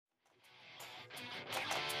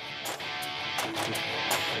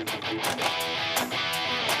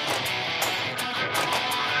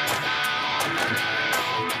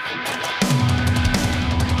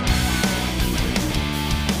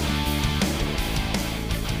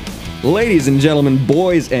Ladies and gentlemen,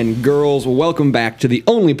 boys and girls, welcome back to the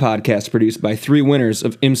only podcast produced by three winners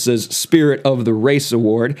of IMSA's Spirit of the Race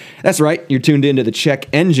Award. That's right, you're tuned into the Check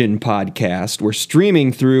Engine podcast. We're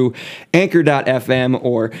streaming through Anchor.fm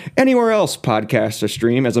or anywhere else podcasts are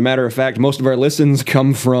streamed. As a matter of fact, most of our listens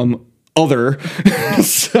come from other.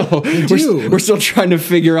 So we're still trying to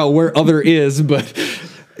figure out where other is, but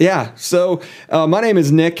yeah. So my name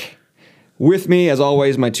is Nick. With me, as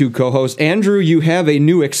always, my two co-hosts. Andrew, you have a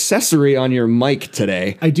new accessory on your mic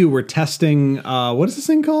today. I do. We're testing, what is this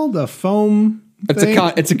thing called? A foam thing?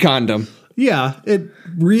 It's a condom. Yeah, it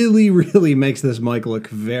really, really makes this mic look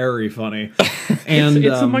very funny. And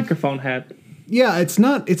it's a microphone hat. Yeah, it's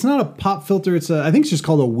not a pop filter. I think it's just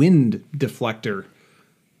called a wind deflector.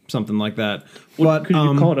 Something like that. Could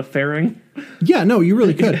you call it a fairing? Yeah, no, you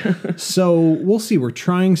really could. So we'll see. We're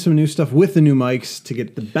trying some new stuff with the new mics to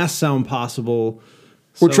get the best sound possible.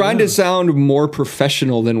 We're trying to sound more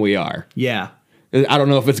professional than we are. Yeah. I don't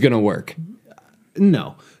know if it's going to work.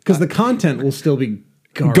 No, because the content will still be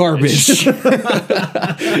garbage.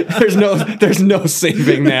 There's no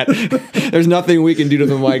saving that. There's nothing we can do to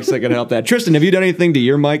the mics that can help that. Tristan, have you done anything to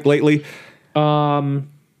your mic lately?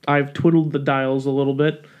 I've twiddled the dials a little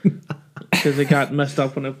bit because it got messed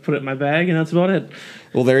up when I put it in my bag, and that's about it.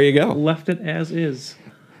 Well, there you go. Left it as is.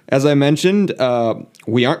 As I mentioned,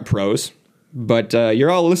 we aren't pros, but you're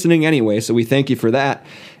all listening anyway, so we thank you for that.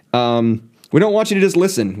 We don't want you to just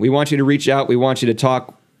listen. We want you to reach out. We want you to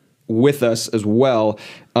talk with us as well.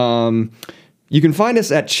 You can find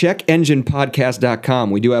us at checkenginepodcast.com.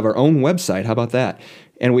 We do have our own website. How about that?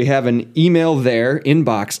 And we have an email there,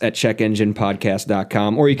 inbox at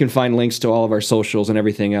checkenginepodcast.com, or you can find links to all of our socials and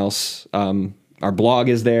everything else. Our blog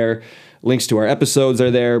is there. Links to our episodes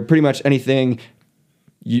are there. Pretty much anything,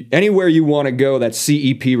 anywhere you want to go that's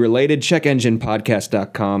CEP related,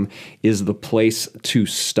 checkenginepodcast.com is the place to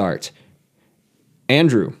start.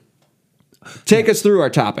 Andrew, take us through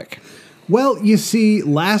our topic. Well, you see,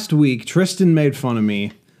 last week, Tristan made fun of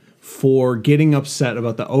me for getting upset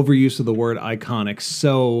about the overuse of the word iconic.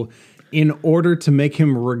 So, in order to make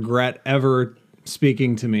him regret ever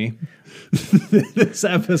speaking to me, this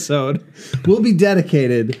episode will be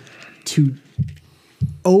dedicated to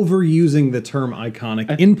overusing the term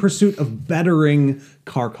iconic in pursuit of bettering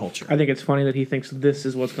car culture. I think it's funny that he thinks this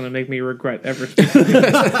is what's going to make me regret ever speaking.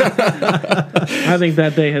 I think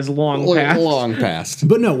that day has long passed.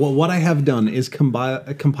 But no, well, what I have done is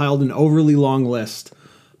compiled an overly long list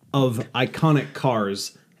of iconic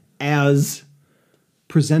cars as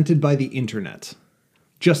presented by the internet.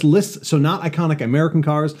 Just lists, so not iconic American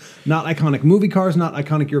cars, not iconic movie cars, not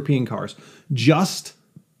iconic European cars, just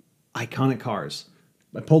iconic cars.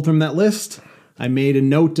 I pulled from that list. I made a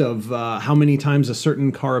note of how many times a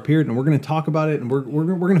certain car appeared, and we're going to talk about it, and we're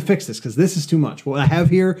going to fix this because this is too much. What I have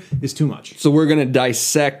here is too much. So we're going to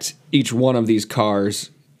dissect each one of these cars.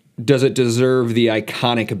 Does it deserve the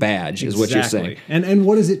iconic badge, is what you're saying. And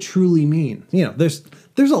what does it truly mean? You know, there's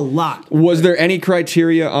a lot. Was there any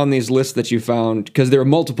criteria on these lists that you found? Because there are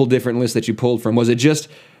multiple different lists that you pulled from. Was it just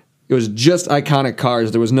iconic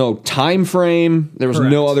cars? There was no time frame. There was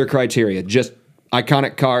no other criteria. Just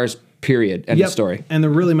iconic cars, period. End of story. And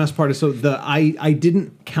the really messed part is, so I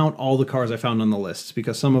didn't count all the cars I found on the lists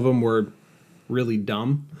because some of them were really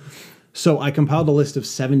dumb. So I compiled a list of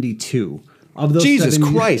 72. Of those Jesus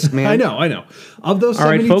Christ, man. I know. Of those 72... All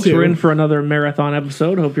right, folks, we're in for another marathon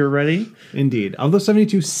episode. Hope you're ready. Indeed. Of those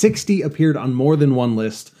 72, 60 appeared on more than one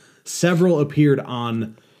list. Several appeared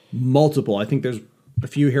on multiple. I think there's a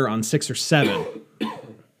few here on 6 or 7.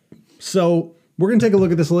 So we're going to take a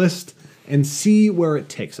look at this list and see where it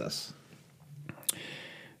takes us.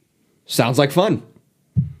 Sounds like fun.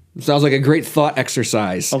 Sounds like a great thought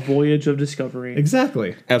exercise. A voyage of discovery.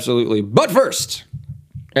 Exactly. Absolutely. But first,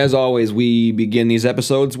 as always, we begin these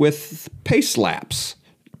episodes with pace laps.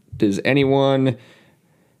 Does anyone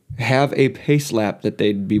have a pace lap that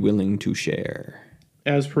they'd be willing to share?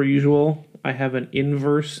 As per usual, I have an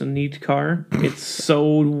inverse neat car. It's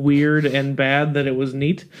so weird and bad that it was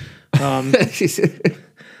neat.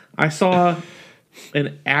 I saw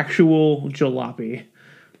an actual jalopy.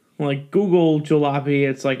 Like, Google jalopy.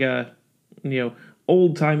 It's like a,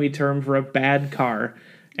 old-timey term for a bad car.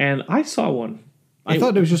 And I saw one. I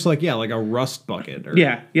thought it was just like a rust bucket.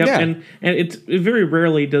 Yeah. And it very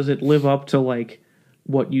rarely does it live up to like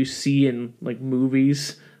what you see in like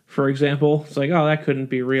movies, for example. It's like, oh, that couldn't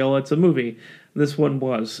be real. It's a movie. This one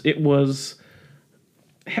was. It was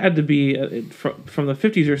had to be from the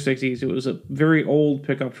 50s or 60s. It was a very old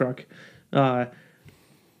pickup truck.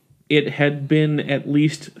 It had been at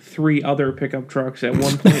least 3 other pickup trucks at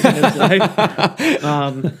one point in its life.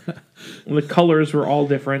 The colors were all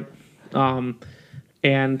different.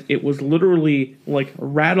 And it was literally like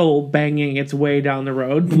rattle banging its way down the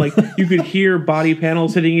road. Like you could hear body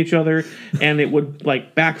panels hitting each other, and it would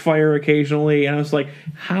like backfire occasionally. And I was like,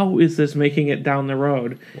 how is this making it down the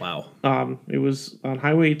road? Wow. It was on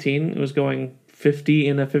Highway 18. It was going 50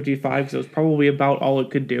 in a 55, so it was probably about all it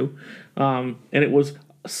could do. And it was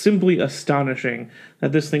simply astonishing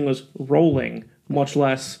that this thing was rolling, much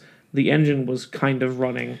less the engine was kind of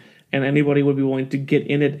running, and anybody would be willing to get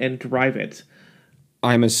in it and drive it.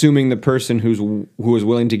 I'm assuming the person who was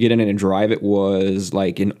willing to get in it and drive it was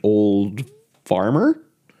like an old farmer.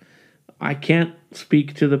 I can't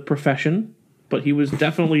speak to the profession, but he was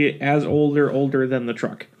definitely as older than the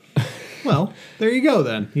truck. Well, there you go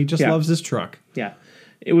then. He just Yeah. loves his truck. Yeah,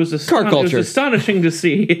 it was Car culture. It was astonishing to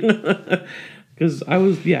see because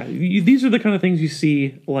these are the kind of things you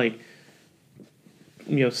see like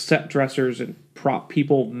set dressers and prop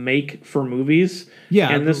people make for movies. Yeah.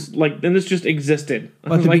 and this just existed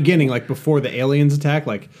At the beginning, like before the aliens attack,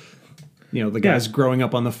 like the guys Yeah. growing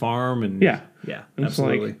up on the farm and Yeah. yeah, It's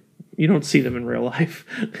absolutely. like, you don't see them in real life.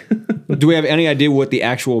 Do we have any idea what the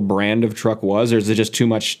actual brand of truck was, or is it just too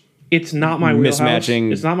much? It's not my wheelhouse.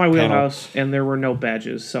 Mismatching It's not my panel. wheelhouse, and there were no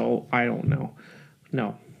badges, so I don't know.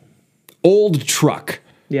 No. Old truck.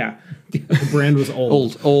 Yeah. The brand was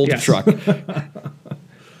Old Yes. truck.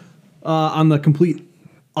 On the complete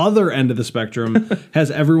other end of the spectrum, has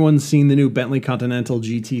everyone seen the new Bentley Continental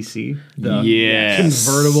GTC? The Yes.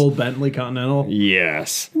 convertible Bentley Continental.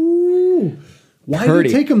 Yes. Why Purdy.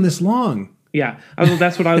 did it take them this long? Yeah.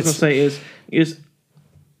 That's what I was going to say is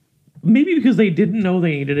maybe because they didn't know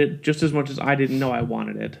they needed it just as much as I didn't know I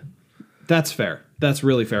wanted it. That's fair. That's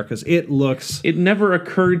really fair because it looks. It never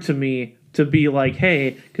occurred to me to be like,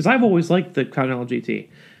 hey, because I've always liked the Continental GT.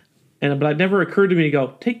 But it never occurred to me to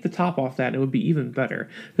go, take the top off that and it would be even better.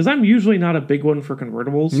 Because I'm usually not a big one for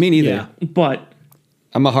convertibles. Me neither. Yeah. But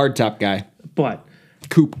I'm a hardtop guy. a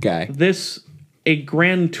Coupe guy.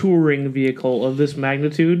 grand touring vehicle of this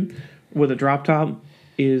magnitude with a drop top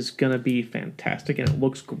is going to be fantastic and it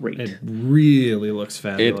looks great. It really looks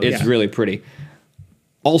fabulous. It's Yeah. really pretty.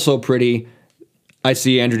 Also pretty. I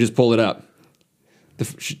see Andrew just pulled it up.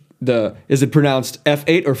 The is it pronounced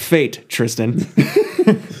F8 or Fate, Tristan?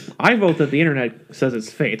 I vote that the internet says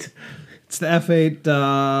it's fate. It's the F8.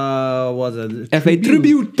 Was it F8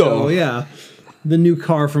 Tributo. Oh yeah, the new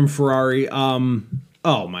car from Ferrari.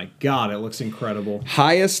 Oh my god, it looks incredible.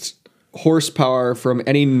 Highest horsepower from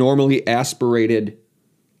any normally aspirated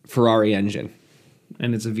Ferrari engine.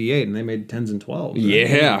 And it's a V8, and they made 10s and 12s.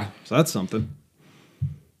 Yeah. So that's something.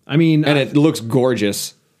 I mean, And it looks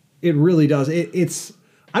gorgeous. it really does. It's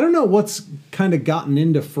I don't know what's kind of gotten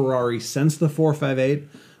into Ferrari since the 458,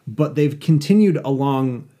 but they've continued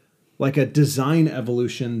along like a design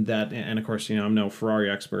evolution that, and of course, I'm no Ferrari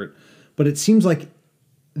expert, but it seems like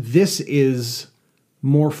this is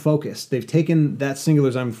more focused. They've taken that singular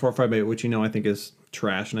design 458, which I think is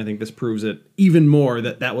trash, and I think this proves it even more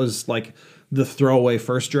that was like the throwaway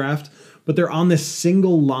first draft. But they're on this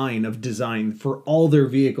single line of design for all their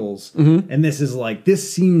vehicles. And this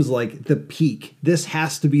seems like the peak. This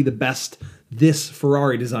has to be the best this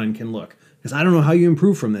Ferrari design can look. Because I don't know how you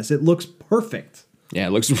improve from this. It looks perfect. Yeah,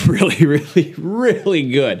 it looks really, really, really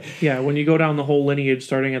good. Yeah, when you go down the whole lineage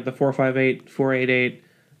starting at the 458, 488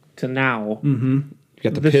 to now, You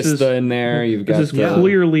got the This is- Pista in there. You've got this is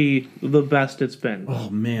clearly the best it's been.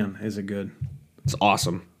 Oh, man, is it good. It's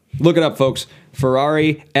awesome. Look it up, folks.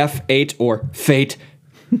 Ferrari F8 or Fate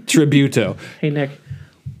Tributo. Hey, Nick,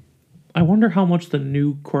 I wonder how much the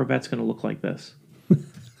new Corvette's going to look like this.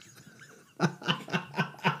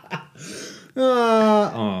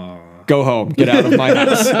 Go home. Get out of my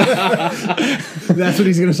house. That's what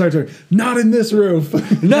he's going to start doing. Not in this roof.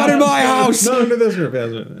 Not in my house. Not into this roof.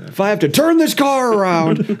 Yeah. If I have to turn this car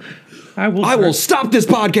around, I I will stop this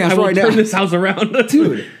podcast I will right turn now. this house around.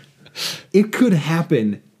 Dude, it could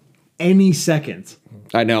happen any second.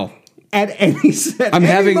 I know. At any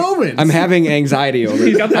moment. I'm having anxiety over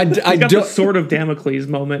He's it. got, the, I he's got the don't. sword of Damocles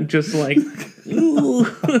moment, just like,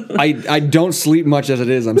 I don't sleep much as it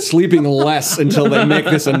is. I'm sleeping less until they make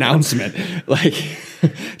this announcement. Like,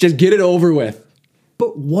 just get it over with.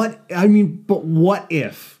 But what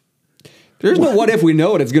if? There's no what if we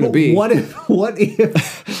know what it's going to be. What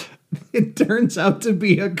if it turns out to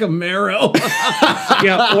be a Camaro?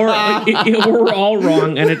 yeah, or we're all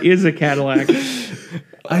wrong and it is a Cadillac.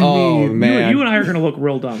 I mean, man. You and I are going to look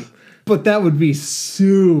real dumb. but that would be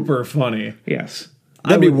super funny. Yes.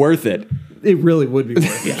 That'd be worth it. It really would be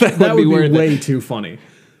worth it. That That would be would be worth it. way too funny.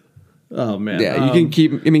 Oh man. Yeah, you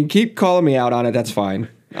can keep calling me out on it. That's fine.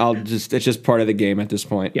 It's just part of the game at this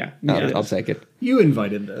point. Yeah. I'll take it. You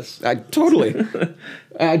invited this. I totally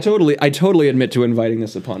admit to inviting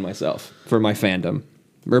this upon myself for my fandom,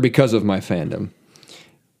 or because of my fandom.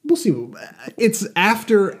 We'll see. It's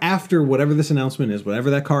after whatever this announcement is, whatever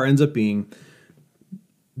that car ends up being.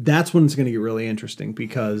 That's when it's going to get really interesting,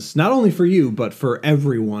 because not only for you but for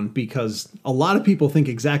everyone, because a lot of people think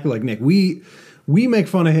exactly like Nick. We make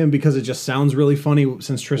fun of him because it just sounds really funny,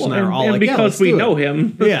 since Tristan and I are all and like, because we know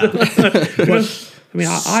him. Yeah. I mean,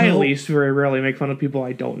 I at So- least very rarely make fun of people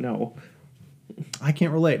I don't know. I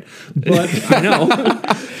can't relate. But I know.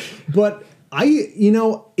 But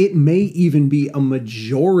it may even be a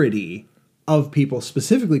majority of people,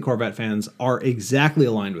 specifically Corvette fans, are exactly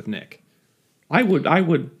aligned with Nick. I would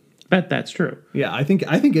bet that's true. Yeah, I think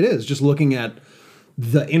it is. Just looking at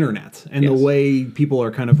the internet and the Yes. way people are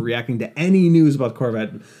kind of reacting to any news about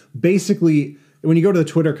Corvette. Basically, when you go to the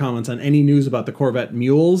Twitter comments on any news about the Corvette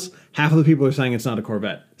mules, half of the people are saying it's not a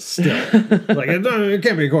Corvette. Still, like it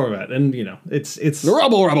can't be a Corvette, and it's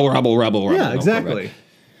Rubble. yeah, exactly.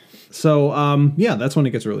 So that's when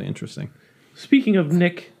it gets really interesting. Speaking of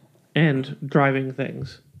Nick and driving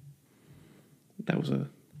things, that was a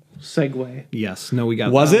segue. Yes, no, we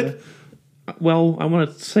got Was that. it? Well, I want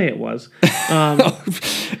to say it was.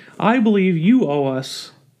 I believe you owe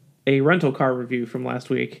us a rental car review from last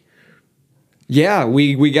week. Yeah,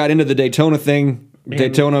 we got into the Daytona thing.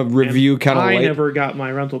 Daytona review kind of I late. never got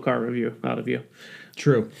my rental car review out of you.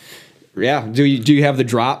 True. Yeah. Do you have the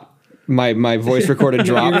drop? My voice recorded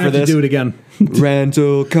You're drop gonna for have to this? do it again.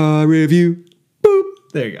 Rental car review. Boop.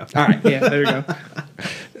 There you go. All right. Yeah, there you go.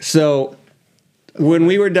 So when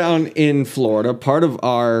we were down in Florida, part of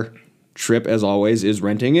our trip, as always, is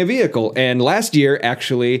renting a vehicle. And last year,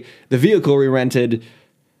 actually, the vehicle we rented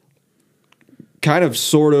kind of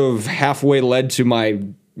sort of halfway led to my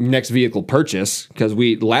next vehicle purchase, because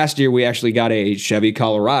last year we actually got a Chevy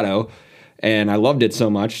Colorado, and I loved it so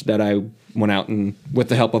much that I went out and, with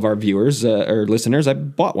the help of our viewers or listeners, I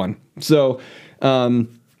bought one. So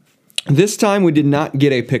this time we did not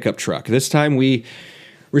get a pickup truck. This time we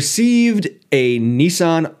received a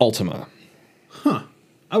Nissan Altima.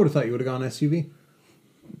 I would have thought you would have gone SUV.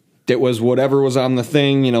 It was whatever was on the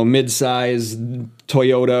thing, mid-size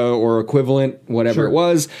Toyota or equivalent, whatever Sure. it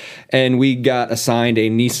was, and we got assigned a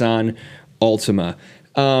Nissan Altima.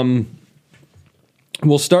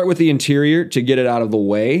 We'll start with the interior to get it out of the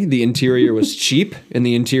way. The interior was cheap, and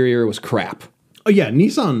the interior was crap. Oh yeah,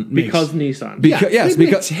 Nissan makes, Because Nissan. Yes, they make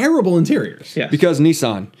because terrible interiors. Yes. because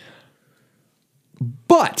Nissan.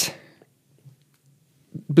 But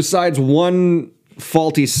besides one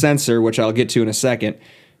faulty sensor, which I'll get to in a second,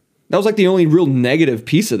 that was like the only real negative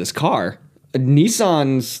piece of this car.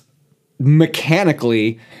 Nissan's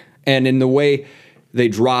mechanically and in the way they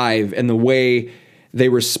drive and the way they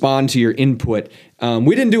respond to your input.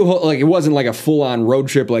 We didn't do it wasn't like a full-on road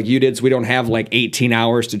trip like you did, so we don't have like 18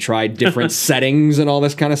 hours to try different settings and all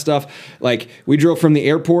this kind of stuff. Like, we drove from the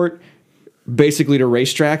airport basically to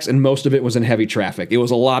racetracks, and most of it was in heavy traffic. It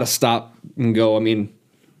was a lot of stop and go. I mean,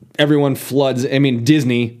 everyone floods. I mean,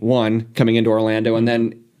 Disney won coming into Orlando, and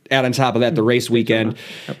then add on top of that the race weekend.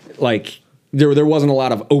 Like, there wasn't a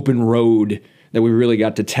lot of open road that we really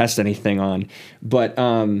got to test anything on. But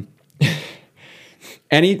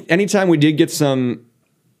anytime we did get some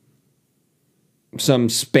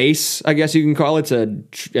space, I guess you can call it, to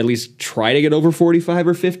at least try to get over 45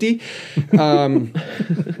 or 50,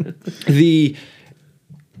 the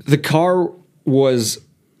car was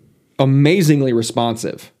amazingly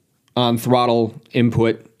responsive on throttle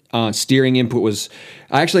input. Steering input was...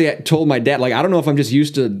 I actually told my dad, I don't know if I'm just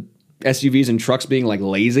used to SUVs and trucks being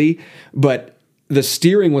lazy, but the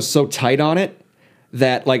steering was so tight on it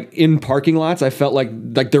that in parking lots, I felt like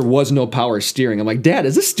there was no power steering. I'm like, Dad,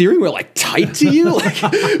 is this steering wheel tight to you?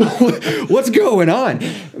 What's going on?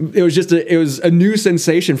 It was just it was a new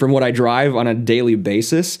sensation from what I drive on a daily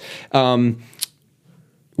basis.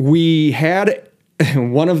 We had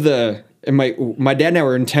one of the... And my dad and I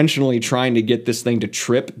were intentionally trying to get this thing to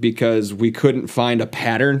trip because we couldn't find a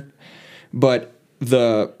pattern, but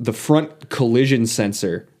the front collision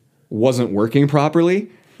sensor wasn't working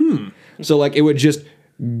properly. So it would just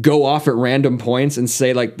go off at random points and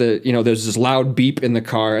say there's this loud beep in the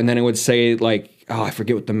car, and then it would say I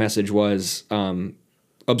forget what the message was.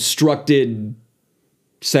 Obstructed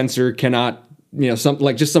sensor cannot,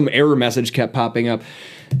 some error message kept popping up,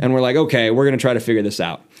 and we're like, okay, we're gonna try to figure this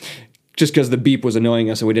out. just because the beep was annoying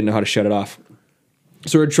us and we didn't know how to shut it off.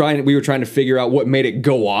 So we were trying to figure out what made it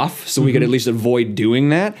go off so we could at least avoid doing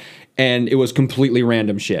that. And it was completely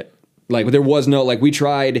random shit. Like there was no, like we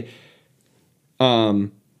tried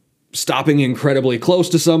stopping incredibly close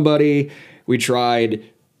to somebody. We tried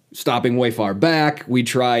stopping way far back. We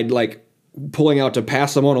tried like pulling out to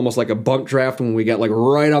pass someone almost like a bump draft when we got like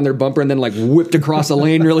right on their bumper and then like whipped across a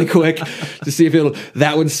lane really quick to see if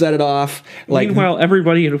that would set it off. Like, meanwhile,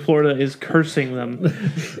 everybody in Florida is cursing them.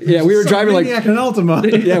 Yeah, we were driving like Maniac and Ultima.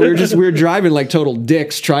 yeah, we were driving like total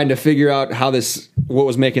dicks trying to figure out what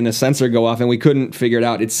was making the sensor go off, and we couldn't figure it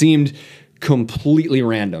out. It seemed completely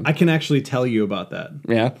random. I can actually tell you about that.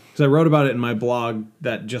 Yeah. Because I wrote about it in my blog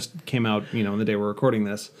that just came out, on the day we're recording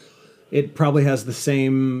this. It probably has the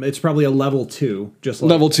same. It's probably a level 2, just like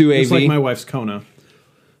Level 2 just AV. like my wife's Kona.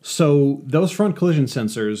 So those front collision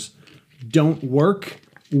sensors don't work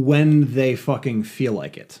when they fucking feel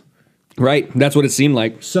like it. Right. That's what it seemed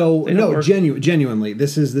like. So don't no, work. genuinely,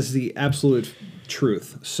 this is the absolute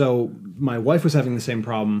truth. So my wife was having the same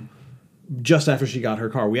problem just after she got her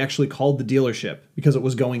car. We actually called the dealership because it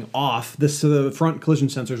was going off. The front collision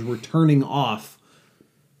sensors were turning off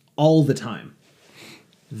all the time.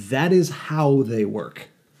 That is how they work.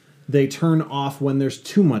 They turn off when there's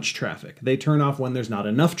too much traffic. They turn off when there's not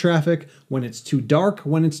enough traffic, when it's too dark,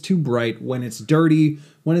 when it's too bright, when it's dirty,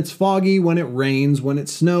 when it's foggy, when it rains, when it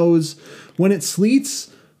snows, when it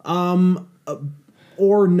sleets,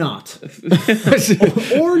 or not.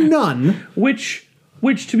 or none.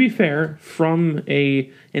 Which, to be fair, from an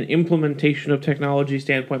implementation of technology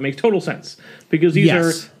standpoint, makes total sense. Because these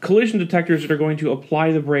Yes. are collision detectors that are going to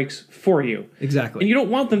apply the brakes for you. Exactly. And you don't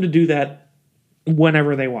want them to do that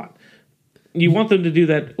whenever they want. You want them to do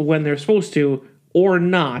that when they're supposed to, or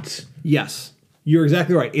not. Yes. You're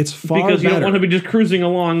exactly right. It's far Because you better. don't want to be just cruising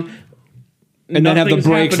along And then have the nothing's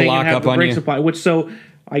brakes happening, lock and have up the on brakes you. apply, which so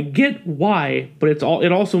I get why, but it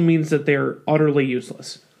also means that they're utterly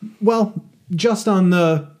useless. Well, just on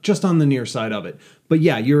the near side of it. But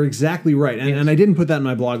yeah, you're exactly right. And I didn't put that in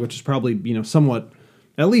my blog, which is probably, somewhat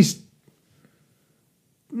at least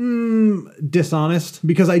dishonest,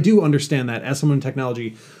 because I do understand that as someone in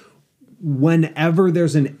technology, whenever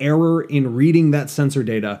there's an error in reading that sensor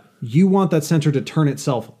data, you want that sensor to turn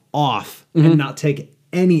itself off and not take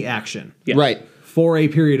any action Yes. Right. for a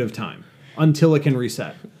period of time until it can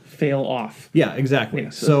reset. Fail off. Yeah, exactly.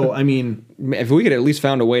 Yes. So, I mean, If we could at least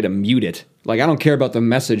found a way to mute it. Like, I don't care about the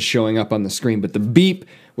message showing up on the screen, but the beep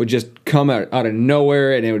would just come out of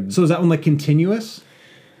nowhere, and it would... so is that one like continuous?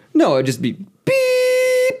 No, it would just be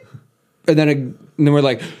beep! And then we're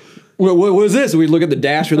like, what was this? And we'd look at the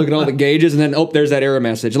dash, we'd look at all the gauges, and then, oh, there's that error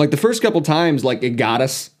message. Like, the first couple times, like, it got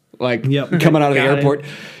us, like, Yep. coming out of the Got it. airport.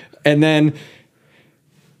 And then,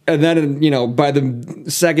 by the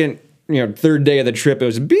second... third day of the trip, it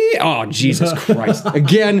was oh, Jesus Christ.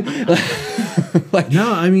 Again.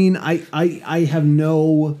 No, I mean, I have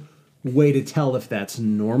no way to tell if that's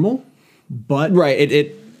normal, but Right.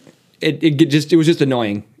 It was just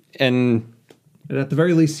annoying. And it at the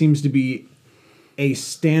very least seems to be a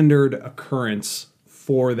standard occurrence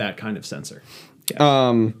for that kind of sensor.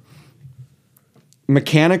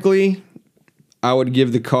 mechanically, I would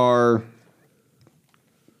give the car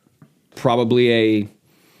probably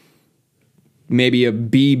maybe a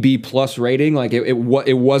B plus rating. Like it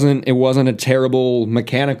wasn't a terrible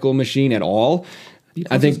mechanical machine at all.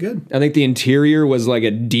 I is think good. I think the interior was like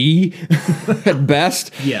a D at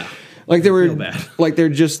best. Yeah. Like they were Feel bad. like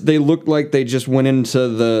they looked like they just went into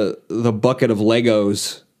the bucket of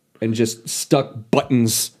Legos and just stuck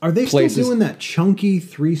buttons. Are they places. still doing that chunky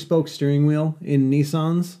 3-spoke steering wheel in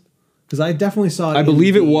Nissans? Because I definitely saw it. I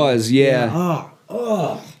believe it was, yeah.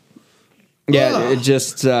 Yeah, it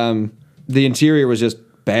just the interior was just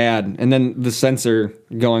bad, and then the sensor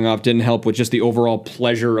going off didn't help with just the overall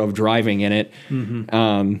pleasure of driving in it.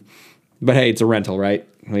 But hey, it's a rental, right?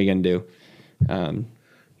 What are you gonna do?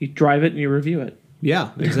 You drive it and you review it.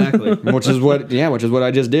 Yeah, exactly. Which is what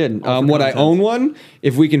I just did. Would I own one?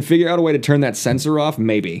 If we can figure out a way to turn that sensor off,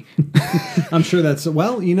 maybe. I'm sure that's,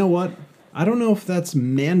 well, you know what? I don't know if that's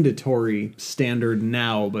mandatory standard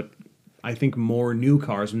now, but I think more new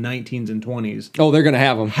cars, 19s and 20s, Oh, they're gonna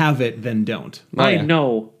have them. have it than don't. Oh, I yeah.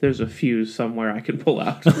 know there's a fuse somewhere I can pull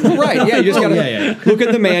out. Right? Yeah, you just gotta yeah. look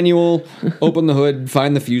at the manual, open the hood,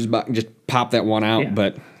 find the fuse box, and just pop that one out. Yeah.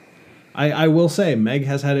 But I will say, Meg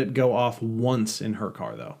has had it go off once in her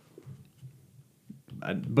car, though.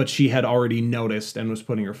 But she had already noticed and was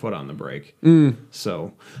putting her foot on the brake.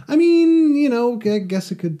 So, I mean, I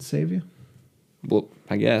guess it could save you. well,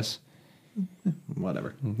 I guess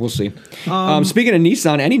Whatever. we'll see. Speaking of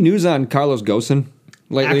Nissan, any news on Carlos Ghosn?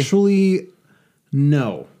 lately? Actually,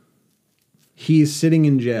 no. He's sitting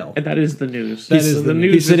in jail. And that is the news. That is the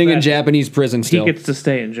news. He's sitting is in that Japanese prison still. He gets to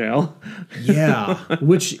stay in jail. Yeah,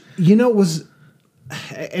 which was,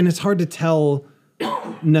 and it's hard to tell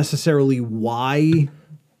necessarily why,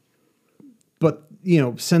 but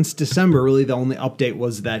since December, really the only update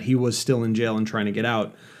was that he was still in jail and trying to get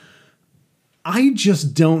out. I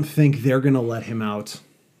just don't think they're gonna let him out.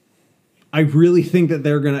 I really think that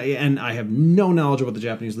they're gonna, and I have no knowledge of what the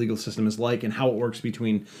Japanese legal system is like and how it works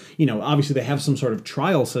between, obviously they have some sort of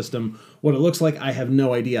trial system. What it looks like, I have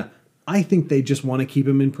no idea. I think they just want to keep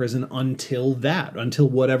him in prison until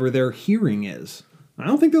whatever their hearing is. I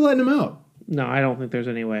don't think they're letting him out. No, I don't think there's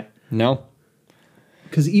any way. No.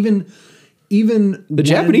 Because even the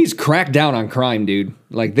Japanese crack down on crime, dude.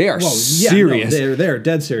 Like, they are serious. No, they're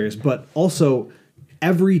dead serious. But also,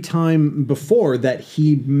 every time before that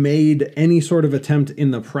he made any sort of attempt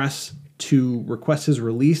in the press to request his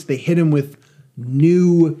release, they hit him with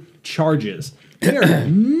new charges. They're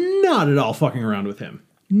not at all fucking around with him.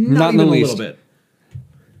 Not even a little bit.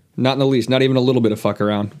 Not in the least. Not even a little bit of fuck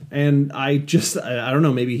around. And I don't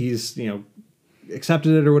know, maybe he's,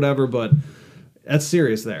 accepted it or whatever, but that's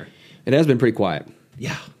serious there. It has been pretty quiet.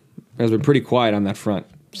 Yeah. It has been pretty quiet on that front.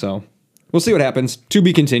 So we'll see what happens. To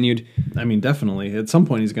be continued. I mean, definitely. At some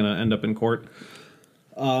point, he's going to end up in court.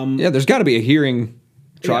 Yeah, there's got to be a hearing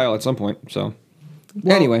trial at some point. So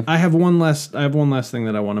anyway, I have one last thing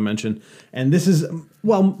that I want to mention, and this is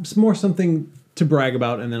it's more something to brag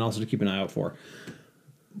about, and then also to keep an eye out for.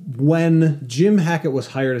 When Jim Hackett was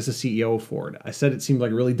hired as the CEO of Ford, I said it seemed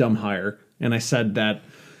like a really dumb hire, and I said that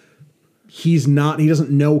he doesn't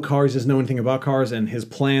know cars, doesn't know anything about cars, and his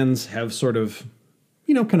plans have sort of,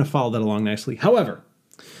 kind of followed that along nicely. However,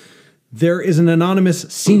 there is an anonymous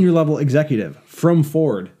senior level executive from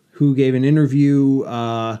Ford who gave an interview.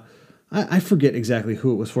 I forget exactly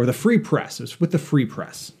who it was for. The Free Press. It was with the Free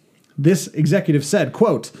Press. This executive said,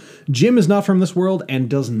 quote, "Jim is not from this world and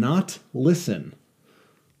does not listen."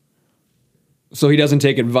 so he doesn't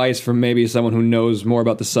take advice from maybe someone who knows more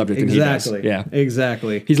about the subject than he does. Yeah.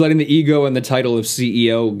 Exactly. He's letting the ego and the title of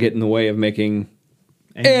CEO get in the way of making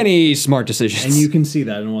any smart decisions. And you can see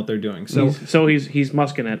that in what they're doing. So he's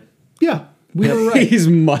musking it. yeah, we were right. He's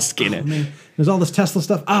musking it. Man, there's all this Tesla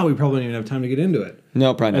stuff. We probably don't even have time to get into it.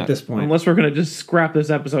 No, probably not. At this point. Unless we're going to just scrap this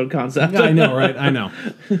episode concept. I know, right? I know.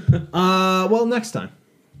 Well, next time.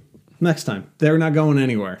 They're not going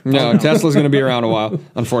anywhere. No, Tesla's going to be around a while,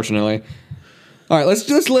 unfortunately. All right,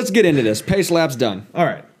 let's get into this. Pace lap's done. All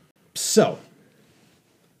right. So,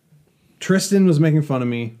 Tristan was making fun of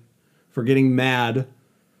me for getting mad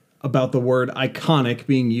about the word iconic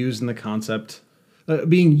being used in the concept,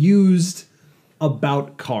 being used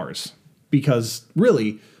about cars. Because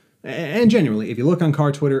really, and genuinely, if you look on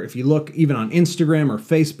car Twitter, if you look even on Instagram or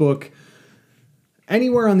Facebook,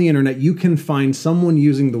 anywhere on the internet, you can find someone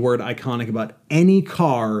using the word iconic about any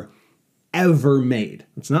car ever made.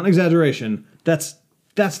 It's not an exaggeration. That's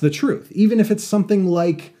the truth. Even if it's something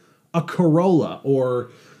like a Corolla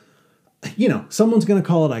or, someone's going to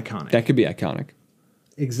call it iconic. That could be iconic.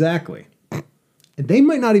 Exactly. And they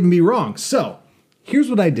might not even be wrong. So, here's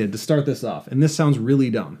what I did to start this off. And this sounds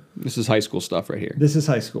really dumb. This is high school stuff right here. This is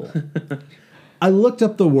high school. I looked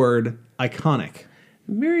up the word iconic.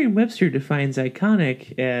 Merriam-Webster defines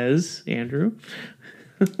iconic as, Andrew.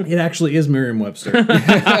 It actually is Merriam-Webster.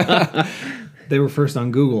 They were first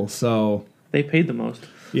on Google, so... They paid the most.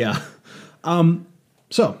 Yeah.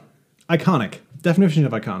 So, iconic. Definition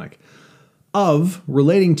of iconic. Of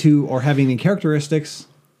relating to or having the characteristics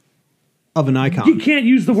of an icon. You can't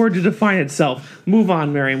use the word to define itself. Move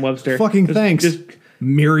on, Merriam-Webster. Fucking thanks.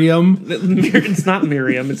 Miriam. It's not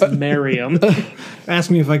Miriam, it's Merriam.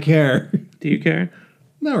 Ask me if I care. Do you care?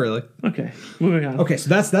 Not really. Okay, moving on. Okay, so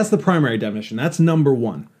that's the primary definition. That's number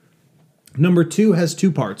one. Number two has two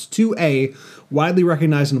parts. 2A, widely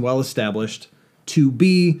recognized and well established.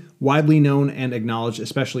 2B, widely known and acknowledged,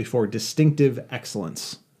 especially for distinctive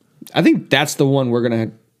excellence. I think that's the one we're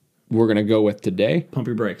gonna go with today. Pump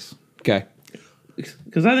your brakes. Okay.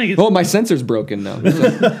 Because I think it's... Oh, my sensor's broken now.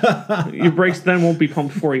 So. Your brakes then won't be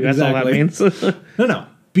pumped for you. That's all that means. No.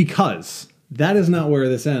 Because that is not where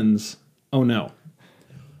this ends. Oh, no.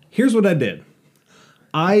 Here's what I did.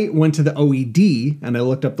 I went to the OED and I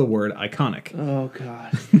looked up the word iconic. Oh,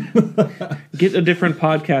 God. Get a different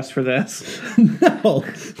podcast for this. No,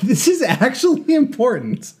 this is actually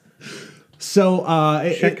important. So,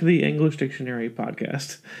 check the English Dictionary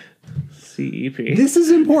podcast. CEP. This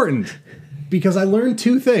is important because I learned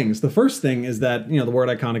two things. The first thing is that, the word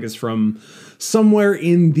iconic is from somewhere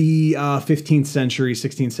in the 15th century,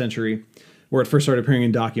 16th century. where it first started appearing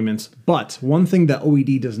in documents. But one thing that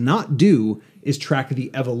OED does not do is track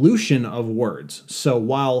the evolution of words. So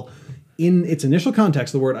while in its initial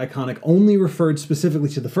context, the word iconic only referred specifically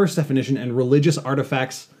to the first definition and religious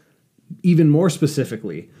artifacts even more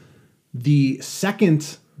specifically, the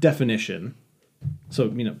second definition,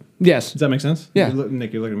 so, Yes. does that make sense? Yeah.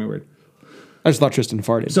 Nick, you're looking at me weird. I just thought Tristan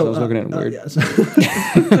farted, so I was looking at him weird. Yes.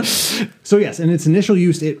 So yes, in its initial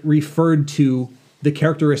use, it referred to the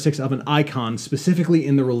characteristics of an icon, specifically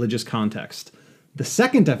in the religious context. The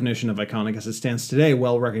second definition of iconic, as it stands today,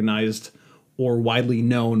 well recognized or widely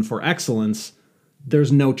known for excellence,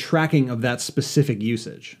 there's no tracking of that specific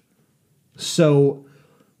usage. So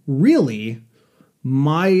really,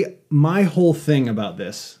 my whole thing about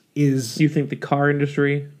this is... You think the car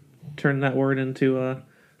industry turned that word into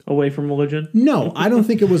away from religion? No, I don't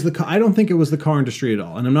think it was the car industry at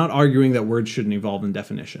all. And I'm not arguing that words shouldn't evolve in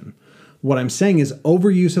definition. What I'm saying is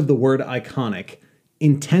overuse of the word iconic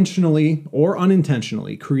intentionally or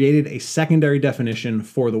unintentionally created a secondary definition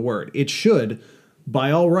for the word. It should,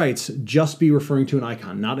 by all rights, just be referring to an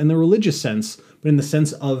icon, not in the religious sense, but in the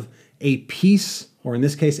sense of a piece, or in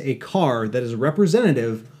this case, a car that is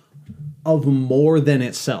representative of more than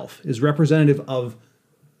itself, is representative of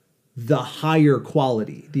the higher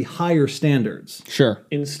quality, the higher standards. Sure.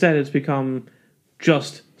 Instead, it's become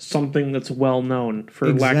just something that's well known,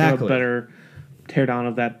 for lack of a better teardown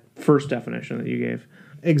of that first definition that you gave.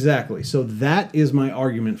 Exactly. So that is my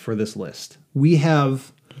argument for this list. We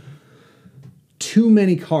have too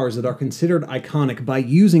many cars that are considered iconic by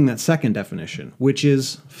using that second definition, which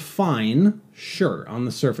is fine, sure, on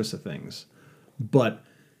the surface of things. But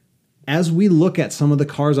as we look at some of the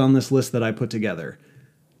cars on this list that I put together,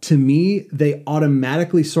 to me, they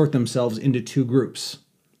automatically sort themselves into two groups: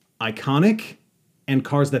 iconic and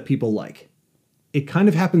cars that people like. It kind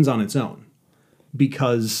of happens on its own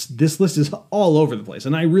because this list is all over the place.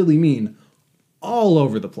 And I really mean all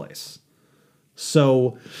over the place.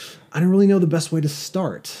 So I don't really know the best way to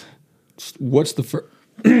start. What's the first...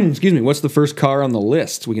 Excuse me. What's the first car on the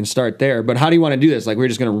list? We can start there. But how do you want to do this? Like, we're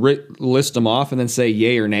just going to list them off and then say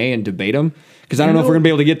yay or nay and debate them? Because I don't know if we're going to be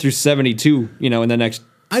able to get through 72, in the next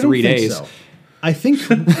 3 days. So. I think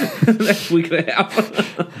Next week and a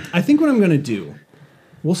half. I think what I'm going to do,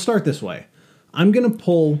 we'll start this way. I'm going to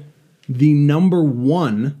pull the number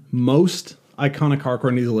one most iconic car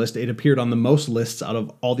according to the list. It appeared on the most lists out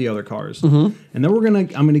of all the other cars. Mm-hmm. And then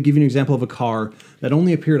I'm going to give you an example of a car that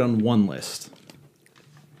only appeared on one list.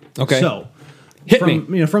 Okay. So,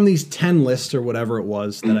 from these 10 lists or whatever it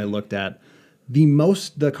was that I looked at,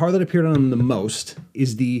 the car that appeared on the most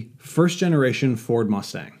is the first generation Ford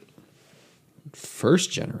Mustang.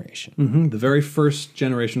 First generation? Mm-hmm, the very first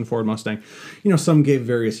generation Ford Mustang. Some gave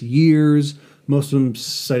various years. Most of them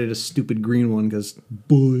cited a stupid green one because,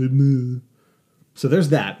 So there's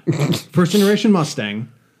that. First generation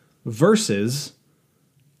Mustang versus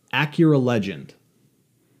Acura Legend.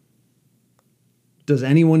 Does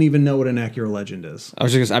anyone even know what an Acura Legend is?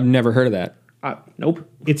 I've never heard of that. Nope.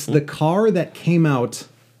 It's the car that came out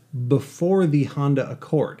before the Honda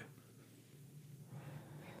Accord.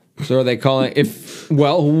 So are they calling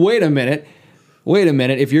wait a minute.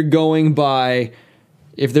 If you're going by,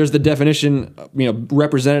 if there's the definition,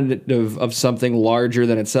 representative of something larger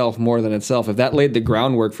than itself, more than itself, if that laid the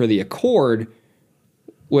groundwork for the Accord,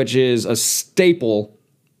 which is a staple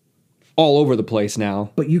all over the place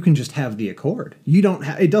now. But you can just have the Accord.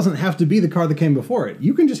 It doesn't have to be the car that came before it.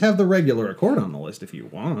 You can just have the regular Accord on the list if you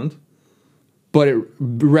want. But it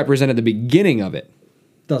represented the beginning of it.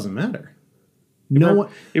 Doesn't matter.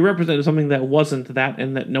 It represented something that wasn't that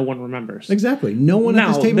and that no one remembers. Exactly. No one at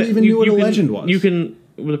this table even knew what a Legend was.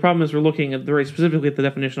 The problem is we're looking at very specifically at the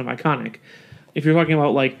definition of iconic. If you're talking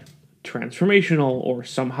about like transformational or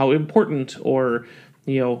somehow important or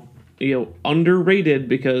underrated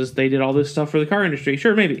because they did all this stuff for the car industry,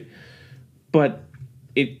 sure, maybe, but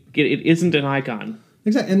it isn't an icon.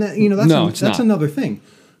 Exactly, and that's another thing.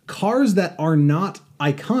 Cars that are not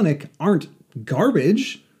iconic aren't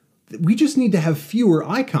garbage. We just need to have fewer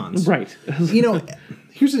icons. Right.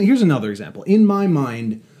 Here's another example. In my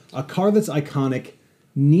mind, a car that's iconic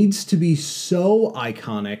needs to be so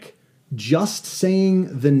iconic, just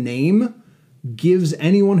saying the name gives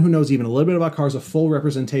anyone who knows even a little bit about cars a full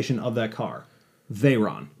representation of that car.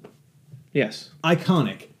 Veyron. Yes.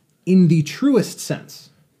 Iconic. In the truest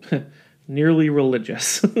sense. Nearly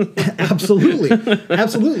religious. Absolutely.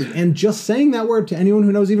 Absolutely. And just saying that word to anyone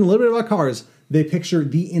who knows even a little bit about cars, they picture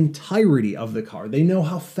the entirety of the car. They know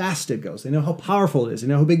how fast it goes. They know how powerful it is. They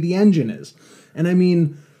know how big the engine is. And I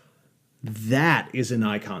mean, that is an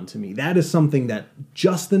icon to me. That is something that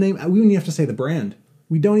just the name, we wouldn't even have to say the brand.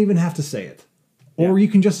 We don't even have to say it. Or you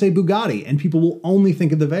can just say Bugatti, and people will only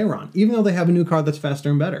think of the Veyron, even though they have a new car that's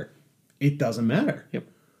faster and better. It doesn't matter. Yep.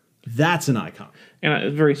 That's an icon.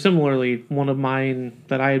 And very similarly, one of mine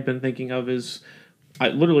that I had been thinking of is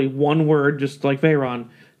literally one word, just like Veyron.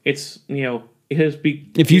 It's, it has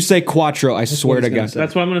If you say Quattro, I swear what to he's gonna God. say.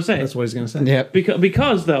 that's what I'm going to say. That's what he's going to say. Yep.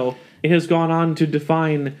 Because though, it has gone on to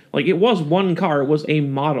define, like, it was one car, it was a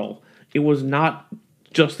model. It was not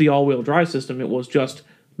just the all-wheel drive system, it was just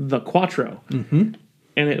the Quattro. Mm-hmm.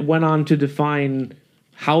 And it went on to define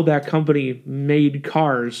how that company made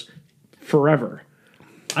cars forever.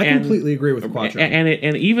 I completely agree with Quattro.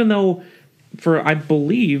 And even though, I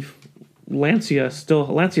believe, Lancia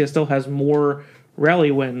still has more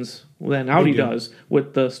rally wins than Audi does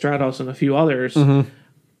with the Stratos and a few others. Mm-hmm.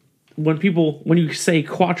 When you say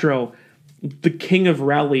Quattro, the king of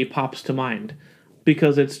rally pops to mind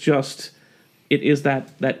because it is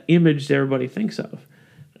that image that everybody thinks of.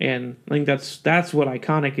 And I think that's what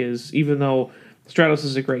iconic is, even though Stratos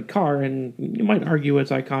is a great car, and you might argue it's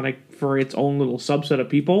iconic for its own little subset of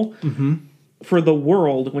people. Mm-hmm. For the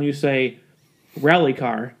world, when you say rally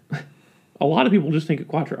car, a lot of people just think of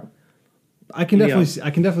Quattro. I can definitely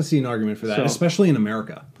see an argument for that, So- especially in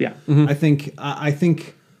America. Yeah. I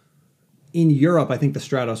think in Europe, I think the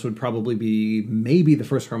Stratos would probably be maybe the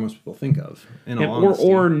first car most people think of. In all honesty.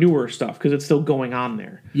 Or newer stuff, because it's still going on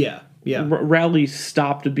there. yeah. Rally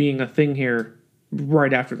stopped being a thing here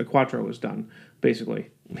right after the Quattro was done, basically,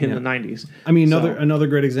 in the 90s. I mean, another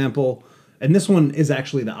great example, and this one is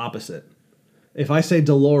actually the opposite. If I say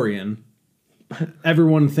DeLorean,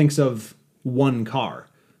 everyone thinks of one car,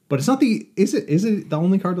 but it's not is it the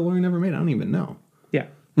only car DeLorean ever made? I don't even know. Yeah.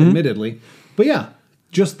 Admittedly, but yeah,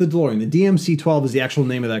 just the DeLorean. The DMC-12 is the actual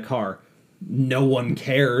name of that car. No one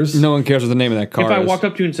cares. No one cares what the name of that car If I is. walked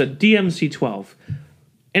up to you and said DMC-12,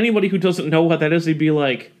 anybody who doesn't know what that is, they'd be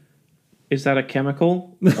like, is that a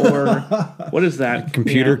chemical? Or what is that?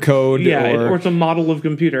 Computer code Yeah, or- or it's a model of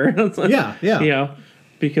computer. Yeah.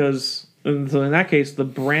 Because so in that case, the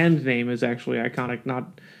brand name is actually iconic,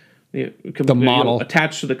 not The model.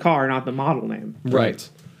 attached to the car, not the model name. Right.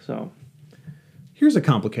 So, Here's a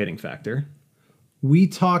complicating factor. We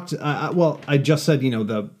talked, I just said,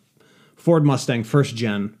 the Ford Mustang first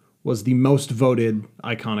gen was the most voted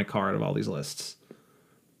iconic car out of all these lists.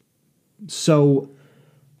 So,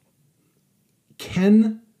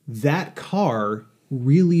 can that car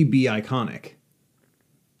really be iconic?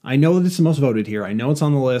 I know that it's the most voted here. I know it's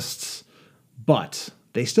on the lists, but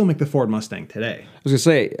they still make the Ford Mustang today. I was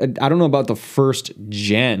going to say, I don't know about the first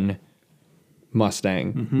gen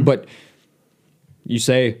Mustang, but you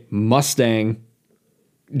say Mustang,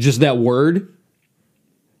 just that word,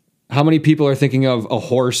 how many people are thinking of a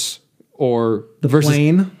horse or versus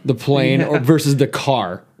plane? the plane or versus the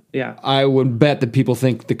car? yeah. I would bet that people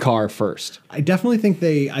think the car first. I definitely think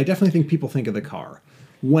people think of the car.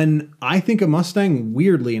 When I think of Mustang,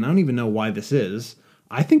 weirdly, and I don't even know why this is,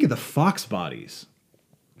 I think of the Fox bodies,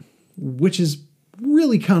 which is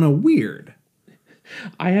really kind of weird.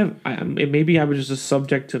 Maybe I was just a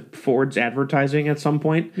subject to Ford's advertising at some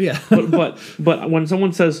point. Yeah. but when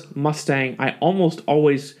someone says Mustang, I almost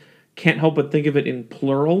always can't help but think of it in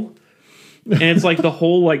plural. And it's like the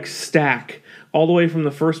whole like stack all the way from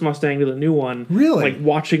the first Mustang to the new one. Really? Like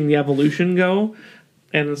watching the evolution go.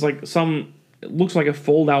 And it's like it looks like a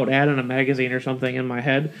fold out ad in a magazine or something in my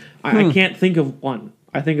head. I can't think of one.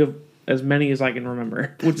 I think of as many as I can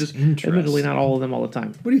remember, which is admittedly not all of them all the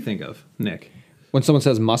time. What do you think of, Nick? When someone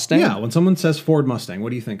says Mustang, Yeah, when someone says Ford Mustang, what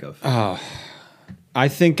do you think of? I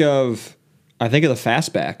think of the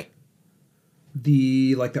fastback.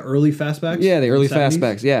 The early fastbacks? Yeah, the early 70s?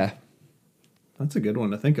 fastbacks. Yeah. That's a good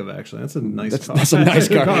one to think of, actually. That's a nice car. That's a nice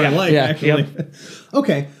car. I like, Yeah. actually.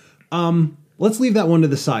 Okay. Let's leave that one to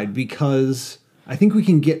the side because I think we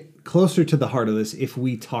can get closer to the heart of this if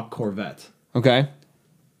we talk Corvette. Okay.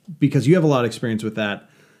 Because you have a lot of experience with that.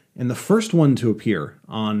 And the first one to appear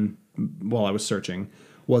while I was searching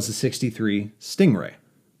was the 63 Stingray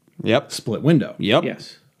Yep. split window. Yep.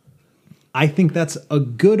 Yes. I think that's a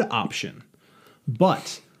good option.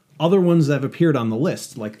 But other ones that have appeared on the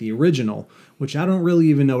list, like the original, which I don't really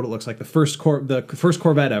even know what it looks like, the first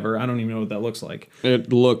Corvette ever, I don't even know what that looks like.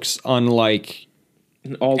 It looks unlike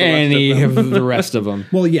All the any rest of them. of the rest of them.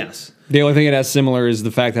 Well, yes. The only thing it has similar is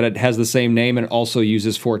the fact that it has the same name and also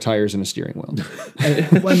uses 4 tires and a steering wheel. And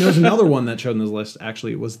there's another one that showed in this list,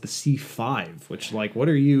 actually, it was the C5, which, what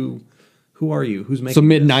are you? Who are you? Who's making So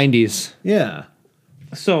mid this? 90s. Yeah.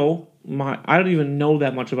 So I don't even know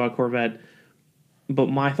that much about Corvette, but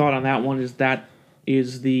my thought on that one is that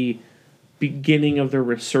is the beginning of the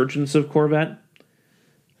resurgence of Corvette.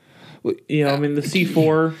 You know, I mean, the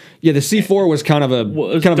C4 Yeah, the C4 was kind of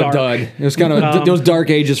a dark. dud. It was kind of those dark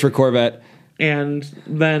ages for Corvette. And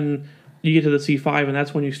then you get to the C5, and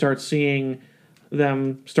that's when you start seeing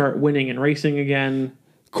them start winning and racing again.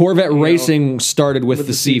 Corvette racing started with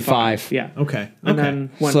the C5. Yeah. Okay. And then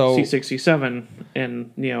went So- C6, C7,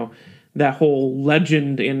 and, you know, that whole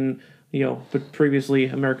legend in, you know, but previously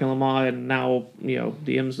American Le Mans and now, you know,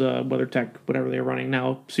 the IMSA, WeatherTech, whatever they're running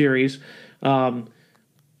now, series.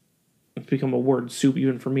 It's become a word soup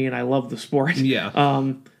even for me, and I love the sport.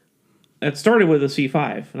 Yeah. It started with a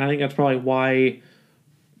C5, and I think that's probably why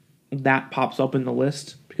that pops up in the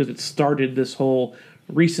list, because it started this whole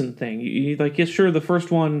recent thing. Like, yeah, sure, the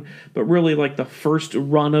first one, but really, like, the first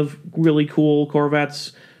run of really cool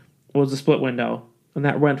Corvettes was the split window, and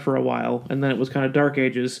that went for a while, and then it was kind of dark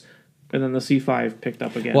ages, and then the C5 picked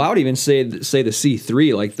up again. Well, I would even say the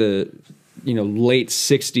C3, like the late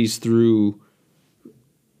 60s through,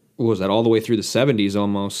 what was that, all the way through the 70s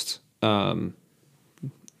almost.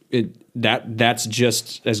 That's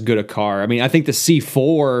just as good a car. I mean, I think the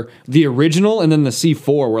C4, the original, and then the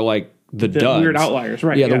C4 were like the duds. Weird outliers,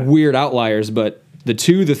 right? Yeah, the weird outliers. But the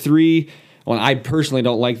 2, the 3, well, I personally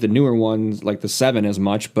don't like the newer ones, like the 7 as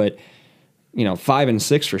much, but 5 and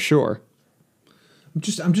 6 for sure.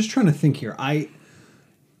 I'm just trying to think here. I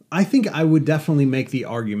think I would definitely make the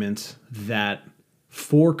argument that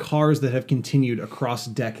for cars that have continued across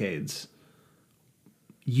decades,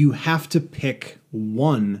 you have to pick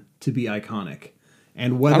one to be iconic.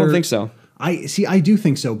 And whether I don't think so. I do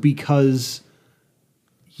think so, because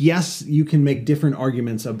yes, you can make different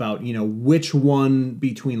arguments about, which one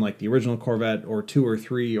between like the original Corvette or 2 or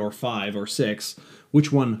 3 or 5 or 6,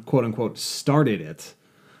 which one, quote unquote, started it.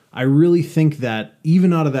 I really think that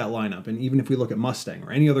even out of that lineup, and even if we look at Mustang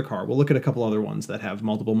or any other car, we'll look at a couple other ones that have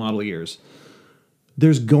multiple model years,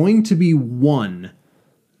 there's going to be one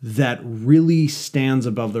that really stands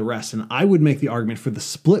above the rest. And I would make the argument for the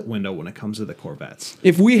split window when it comes to the Corvettes.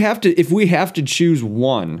 If we have to choose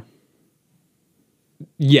one,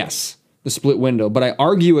 yes, the split window. But I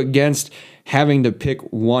argue against having to pick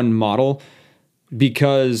one model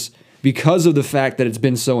because of the fact that it's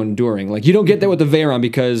been so enduring. Like, you don't get that with the Veyron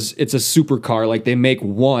because it's a supercar. Like, they make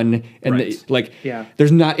one, and Right.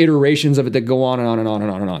 there's not iterations of it that go on and on and on and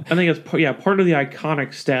on and on. I think it's part of the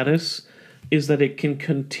iconic status is that it can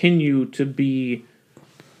continue to be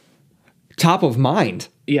Top of mind.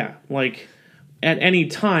 like at any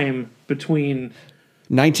time between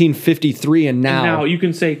 1953 and now. now you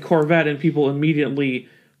can say Corvette and people immediately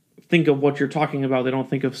think of what you're talking about. They don't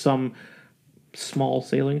think of some small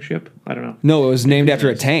sailing ship. I don't know. No, it was named after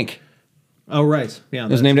a tank. Oh, right. Yeah.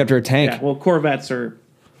 It was named after a tank. Yeah, well, Corvettes are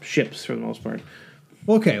ships for the most part.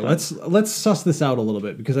 Okay, let's suss this out a little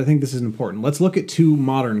bit, because I think this is important. Let's look at 2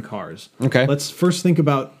 modern cars. Okay. Let's first think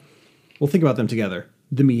about them together.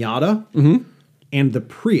 The Miata and the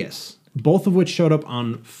Prius, both of which showed up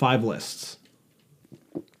on 5 lists.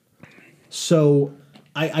 So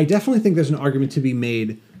I definitely think there's an argument to be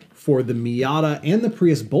made for the Miata and the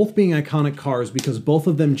Prius both being iconic cars, because both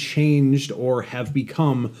of them changed or have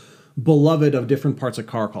become beloved of different parts of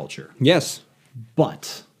car culture. Yes.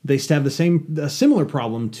 But they have a similar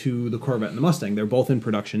problem to the Corvette and the Mustang. They're both in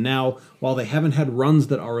production now. While they haven't had runs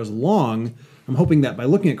that are as long, I'm hoping that by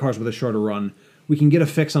looking at cars with a shorter run, we can get a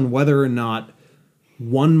fix on whether or not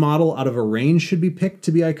one model out of a range should be picked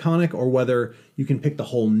to be iconic, or whether you can pick the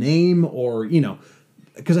whole name, or,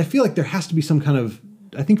 because I feel like there has to be some kind of,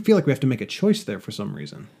 feel like we have to make a choice there for some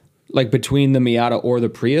reason. Like between the Miata or the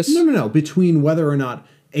Prius? No. Between whether or not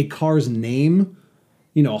a car's name,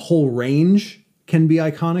 a whole range can be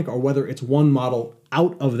iconic, or whether it's one model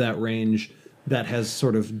out of that range that has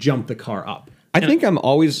sort of jumped the car up. I think I'm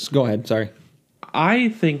always... Go ahead, sorry. I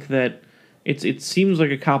think that it seems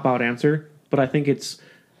like a cop-out answer, but I think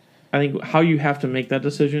how you have to make that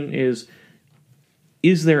decision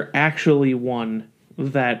is there actually one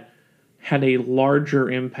that had a larger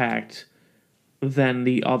impact than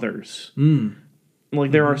the others?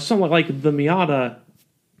 Like, there are some, like the Miata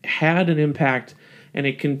had an impact, and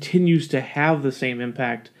it continues to have the same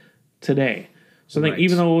impact today. So I think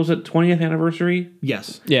even though it was at 20th anniversary,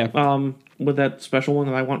 Yes. Yeah. with that special one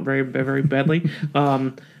that I want very, very badly,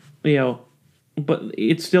 but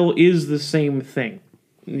it still is the same thing,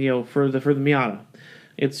 for the Miata.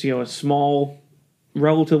 It's, a small,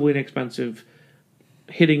 relatively inexpensive,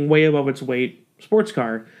 hitting way above its weight sports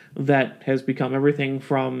car that has become everything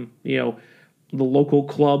from, the local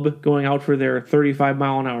club going out for their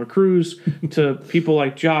 35-mile-an-hour cruise to people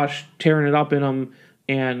like Josh tearing it up in them,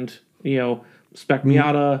 and, spec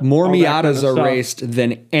Miata. More all that kind Miatas of are stuff. raced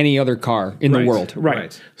than any other car in the world.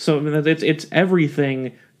 Right. So I mean, it's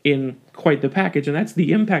everything in quite the package, and that's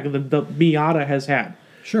the impact that the Miata has had.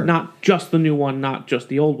 Sure. Not just the new one, not just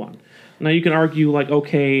the old one. Now you can argue like,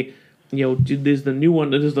 okay, does the new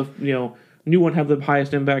one, does the new one have the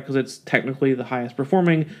highest impact because it's technically the highest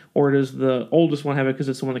performing, or does the oldest one have it because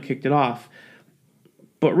it's the one that kicked it off?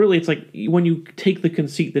 But really, it's like when you take the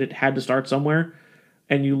conceit that it had to start somewhere,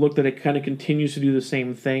 and you look that it kind of continues to do the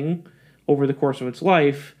same thing over the course of its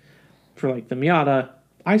life, for like the Miata,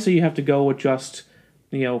 I say you have to go with just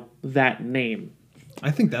that name.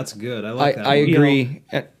 I think that's good. I like that. I agree.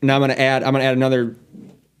 Now I'm gonna add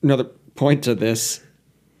another point to this.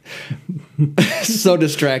 So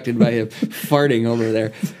distracted by him farting over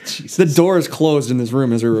there. Jesus. The door is closed in this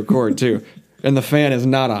room as we record too, and the fan is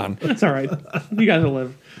not on. That's all right. You guys will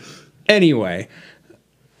live. Anyway,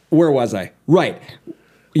 where was I? Right.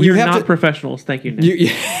 You're not professionals. Thank you,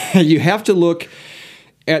 Nick. You have to look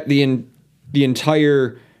at the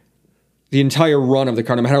entire run of the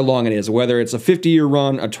car, no matter how long it is, whether it's a 50-year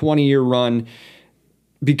run, a 20-year run,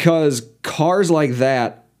 because cars like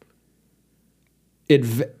that,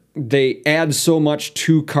 they add so much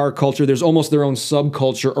to car culture. There's almost their own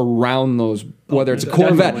subculture around those, whether it's a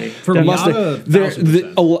Corvette. Definitely. For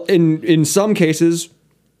Miata, in some cases,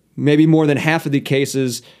 maybe more than half of the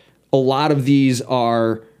cases, a lot of these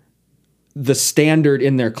are the standard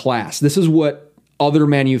in their class. This is what other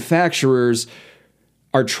manufacturers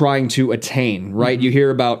are trying to attain, right? Mm-hmm. You hear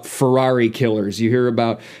about Ferrari killers. You hear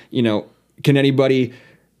about, can anybody,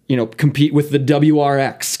 compete with the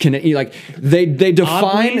WRX? Can it, like they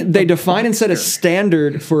define and set a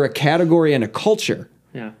standard for a category and a culture.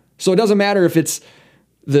 Yeah. So it doesn't matter if it's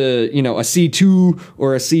a C2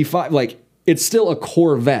 or a C5. Like it's still a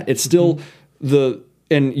Corvette. It's still they're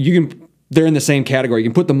in the same category. You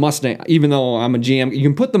can put the Mustang, even though I'm a GM, you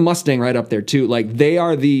can put the Mustang right up there too. Like they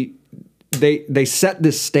are they set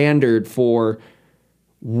this standard for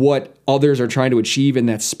what others are trying to achieve in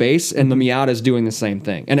that space, and the Miata is doing the same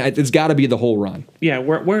thing. And it's got to be the whole run. Yeah,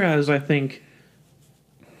 whereas I think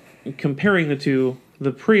comparing the two,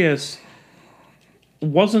 the Prius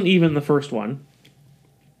wasn't even the first one.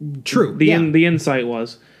 True. The insight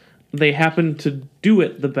was they happened to do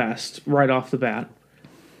it the best right off the bat.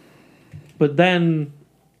 But then,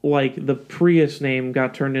 like, the Prius name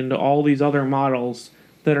got turned into all these other models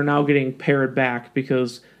that are now getting pared back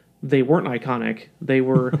because they weren't iconic. They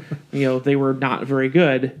were, they were not very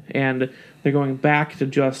good, and they're going back to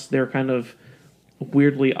just their kind of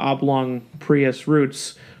weirdly oblong Prius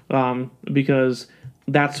roots because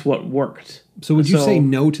that's what worked. So would you say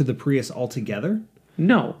no to the Prius altogether?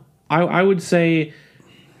 No. I would say,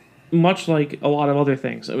 much like a lot of other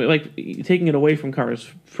things, I mean, like taking it away from cars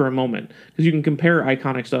for a moment, because you can compare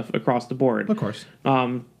iconic stuff across the board. Of course. The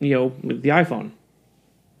iPhone.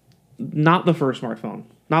 Not the first smartphone,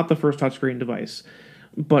 not the first touchscreen device,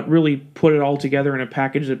 but really put it all together in a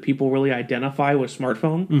package that people really identify with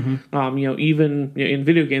smartphone. Mm-hmm. Even in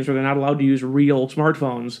video games where they're not allowed to use real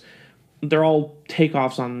smartphones, they're all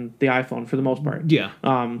takeoffs on the iPhone for the most part. Yeah.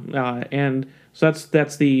 And so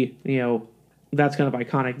that's the that's kind of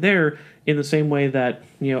iconic there, in the same way that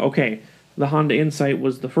the Honda Insight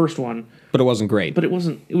was the first one, but it wasn't great. But it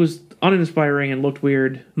wasn't. It was uninspiring and looked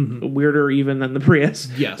weird, weirder even than the Prius.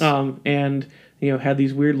 Yes. And had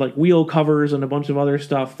these weird like wheel covers and a bunch of other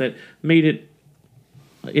stuff that made it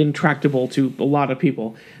intractable to a lot of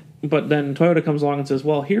people. But then Toyota comes along and says,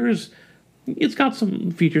 well, it's got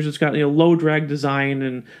some features. It's got low drag design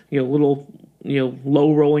and little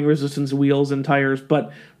low rolling resistance wheels and tires,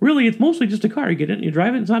 but really it's mostly just a car. You get it and you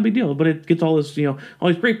drive it, it's not a big deal, but it gets all this all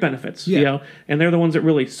these great benefits. And they're the ones that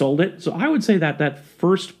really sold it. So I would say that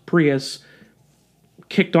first Prius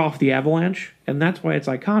kicked off the avalanche, and that's why it's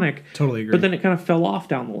iconic. Totally agree. But then it kind of fell off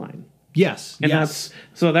down the line. Yes. And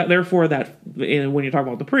therefore when you talk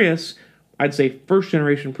about the Prius, I'd say first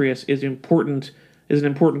generation Prius is an important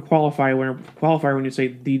qualifier when you say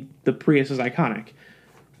the Prius is iconic.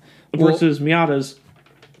 Versus Miatas,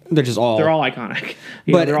 they're all iconic.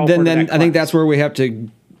 But then I think that's where we have to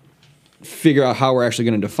figure out how we're actually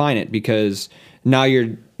going to define it, because now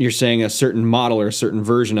you're saying a certain model or a certain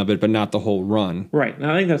version of it, but not the whole run. Right. And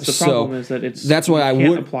I think that's the problem, is that you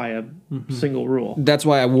can't apply a single rule. That's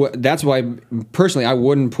why personally I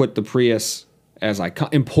wouldn't put the Prius as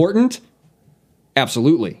important.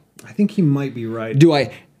 Absolutely. I think he might be right. Do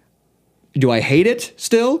I hate it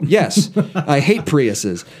still? Yes. I hate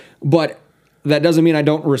Priuses. But that doesn't mean I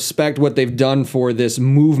don't respect what they've done for this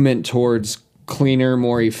movement towards cleaner,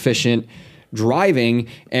 more efficient driving,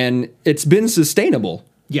 and it's been sustainable.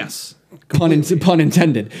 Yes. Pun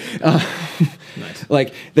intended. Nice.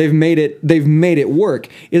 Like they've made it work.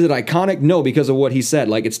 Is it iconic? No, because of what he said.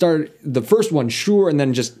 Like it started the first one, sure, and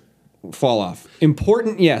then just fall off.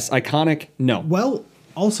 Important, yes. Iconic, no. Well,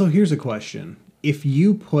 also here's a question: if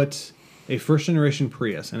you put a first generation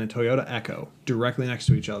Prius and a Toyota Echo directly next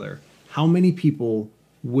to each other, how many people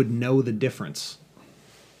would know the difference?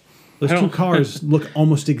 Those two cars look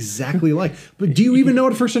almost exactly alike. But do you even know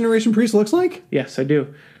what a first generation Prius looks like? Yes, I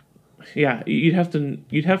do. Yeah, you'd have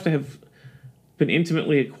to have been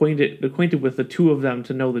intimately acquainted with the two of them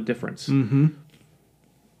to know the difference.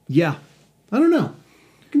 Yeah, I don't know.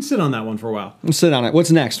 You can sit on that one for a while. Sit on it. What's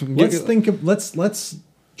next? Let's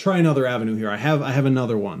try another avenue here. I have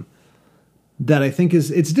another one that I think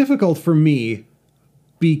it's difficult for me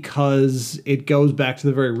because it goes back to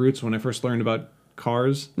the very roots when I first learned about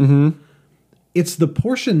cars. It's the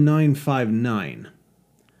Porsche 959.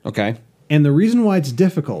 Okay. And the reason why it's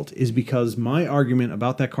difficult is because my argument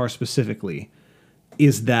about that car specifically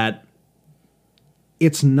is that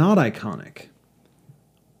it's not iconic.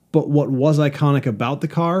 But what was iconic about the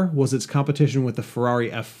car was its competition with the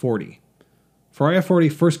Ferrari F40. Ferrari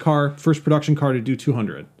F40, first production car to do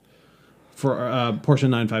 200. For Porsche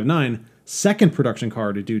 959, second production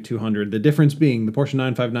car to do 200. The difference being the Porsche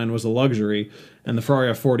 959 was a luxury and the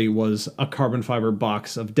Ferrari F40 was a carbon fiber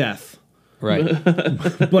box of death. Right.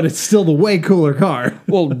 But it's still the way cooler car.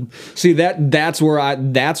 Well, see that's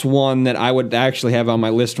one that I would actually have on my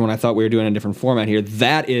list when I thought we were doing a different format here.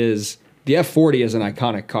 That is the F40 is an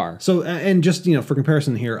iconic car. So, and just, for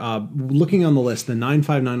comparison here, looking on the list, the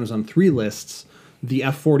 959 was on 3 lists. The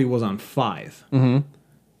F40 was on 5.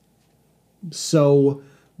 So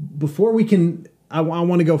before we can, I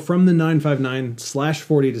want to go from the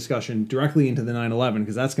 959/40 discussion directly into the 911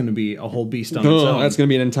 because that's going to be a whole beast on its own. That's going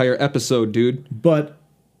to be an entire episode, dude. But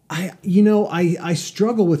I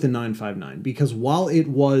struggle with the 959 because while it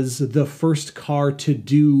was the first car to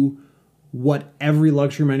do what every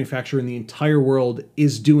luxury manufacturer in the entire world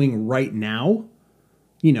is doing right now,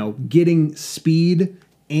 getting speed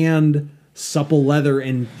and supple leather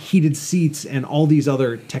and heated seats and all these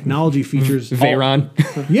other technology features. Veyron.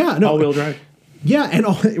 All-wheel drive. Yeah, and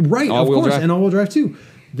All-wheel drive. and all-wheel drive too.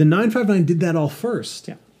 The 959 did that all first.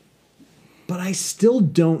 Yeah. But I still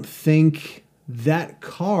don't think that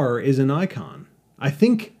car is an icon. I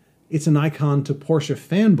think it's an icon to Porsche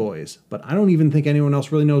fanboys, but I don't even think anyone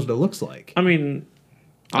else really knows what it looks like. I mean,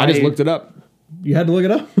 I just looked it up. You had to look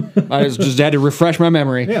it up? I just had to refresh my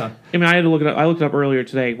memory. Yeah. I mean, I had to look it up. I looked it up earlier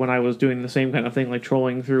today when I was doing the same kind of thing, like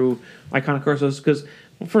trolling through iconic cars. Because,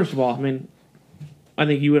 first of all, I mean, I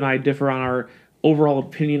think you and I differ on our overall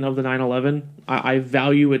opinion of the 911. I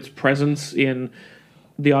value its presence in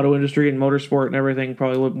the auto industry and motorsport and everything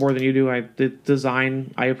probably a little more than you do. The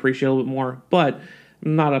design I appreciate a little bit more, but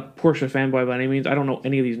I'm not a Porsche fanboy by any means. I don't know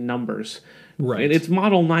any of these numbers. Right. It's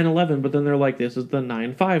model 911, but then they're like, this is the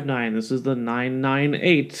 959, this is the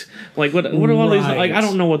 998. Like, what are all these? Like, I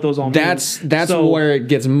don't know what those all mean. That's where it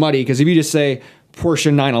gets muddy, because if you just say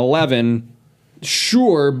Porsche 911,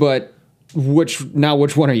 sure, but which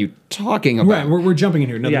one are you talking about? Right, we're jumping in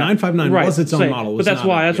here. No, the 959 was its own model. But that's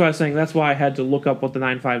why I was saying, that's why I had to look up what the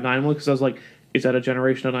 959 was, because I was like, is that a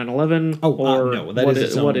generation of 911? No, that is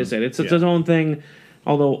its own. What is it? It's its own thing,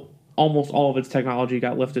 although almost all of its technology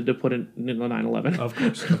got lifted to put in the 911. Of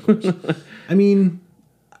course. I mean,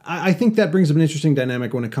 I think that brings up an interesting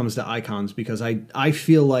dynamic when it comes to icons, because I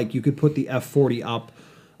feel like you could put the F40 up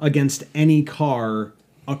against any car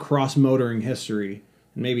across motoring history.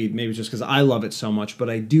 Maybe it's just because I love it so much, but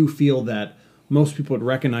I do feel that most people would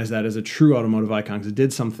recognize that as a true automotive icon because it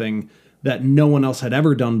did something that no one else had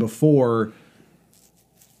ever done before.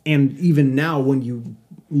 And even now, when you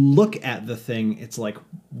look at the thing, it's like,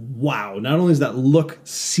 wow, not only does that look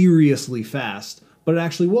seriously fast, but it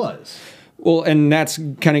actually was. Well, and that's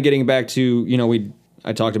kind of getting back to,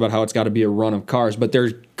 I talked about how it's got to be a run of cars, but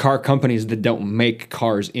there's car companies that don't make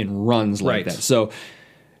cars in runs like that. So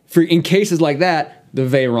in cases like that, the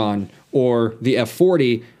Veyron or the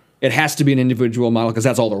F40, it has to be an individual model because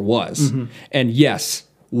that's all there was. Mm-hmm. And yes,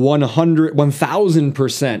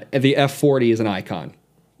 1,000% the F40 is an icon.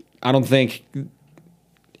 I don't think,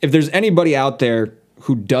 if there's anybody out there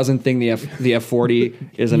who doesn't think the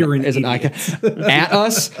F40 is an icon, at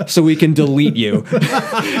us so we can delete you.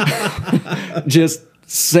 Just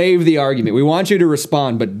save the argument. We want you to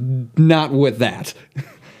respond, but not with that.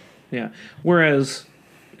 Yeah. Whereas,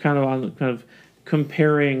 kind of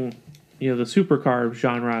comparing, the supercar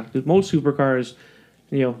genre, because most supercars,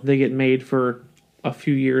 they get made for a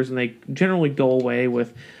few years and they generally go away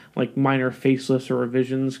with like minor facelifts or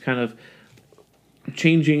revisions, kind of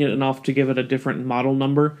changing it enough to give it a different model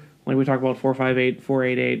number. Like we talk about 458,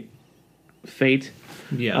 488, fate.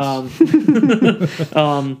 Yes.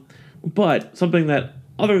 But something that,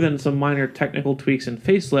 other than some minor technical tweaks and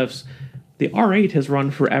facelifts, the R8 has run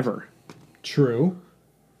forever. True.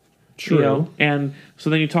 You know? And so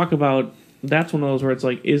then you talk about, that's one of those where it's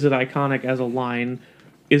like, is it iconic as a line?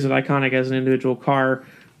 Is it iconic as an individual car?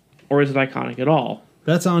 Or is it iconic at all?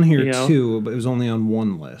 That's on here You know? too, but it was only on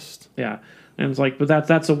one list. Yeah. And it's like, but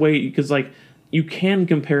that's a way, because like, you can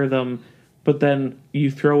compare them, but then you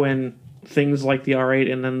throw in things like the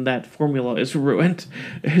R8 and then that formula is ruined.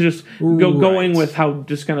 It's just going Right. with how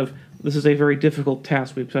just kind of, this is a very difficult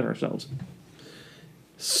task we've set ourselves.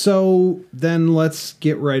 So then let's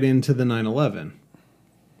get right into the 911,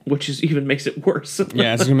 Which is even makes it worse.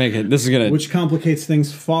 Yeah, it's gonna make it. This is gonna. which complicates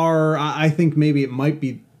things far. I think maybe it might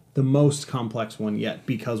be the most complex one yet,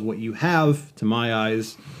 because what you have, to my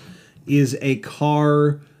eyes, is a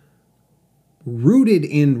car rooted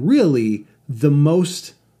in really the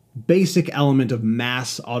most basic element of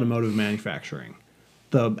mass automotive manufacturing.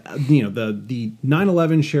 The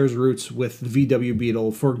 911 shares roots with the VW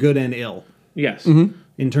Beetle for good and ill. Yes.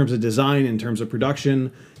 In terms of design, in terms of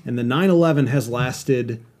production, and the 911 has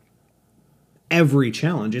lasted every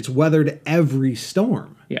challenge. It's weathered every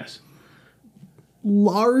storm. Yes.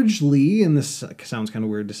 Largely, and this sounds kind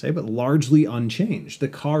of weird to say, but largely unchanged. The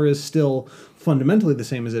car is still fundamentally the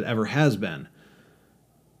same as it ever has been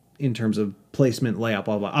in terms of placement, layout,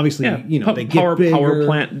 blah, blah. Obviously, Yeah. they power get bigger.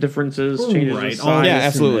 plant differences, changes Right, in all size. Yeah, this and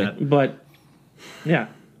absolutely. that. But yeah.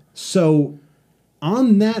 So,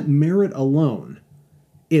 on that merit alone,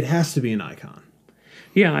 it has to be an icon.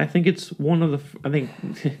 Yeah, I think it's one of the. I think,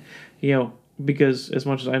 because as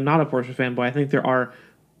much as I'm not a Porsche fanboy, I think there are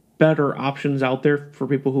better options out there for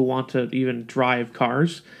people who want to even drive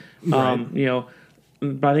cars. Right.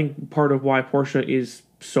 But I think part of why Porsche is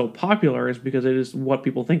so popular is because it is what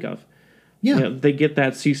people think of. Yeah. They get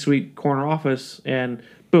that C-suite corner office, and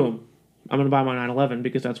boom, I'm going to buy my 911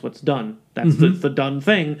 because that's what's done. That's the done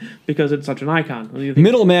thing because it's such an icon. You think-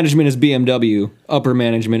 Middle management is BMW. Upper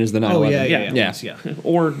management is the Oh, 911. yeah.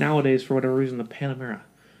 Or nowadays, for whatever reason, the Panamera.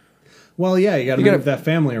 Well, yeah, you got to gotta- move that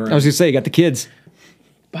family around. I was gonna say you got the kids.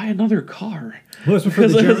 Buy another car. I always prefer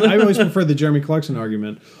the Jeremy Clarkson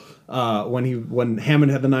argument. When Hammond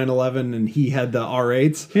had the 911 and he had the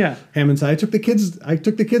R8s. Yeah. Hammond said, I took the kids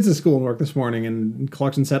to school and work this morning, and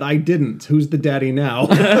Clarkson said, I didn't. Who's the daddy now?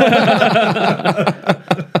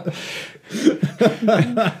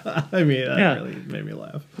 I mean, that really made me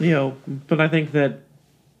laugh. But I think that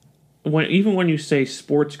when you say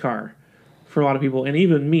sports car, for a lot of people, and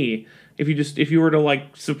even me, if you were to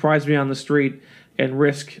like surprise me on the street and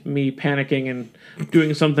risk me panicking and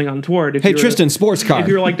doing something untoward. Hey, Tristan, sports car. If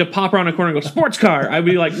you were like to pop around a corner and go, sports car, I'd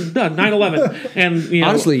be like, 911. And,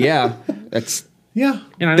 Honestly, yeah, that's Yeah.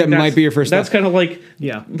 and I that think might be your first That's step. kind of like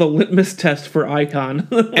Yeah. the litmus test for icon.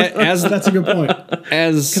 as That's a good point.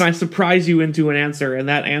 as Can I surprise you into an answer? And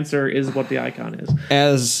that answer is what the icon is.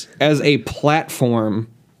 as a platform.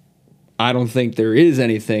 I don't think there is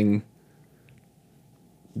anything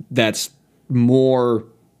that's more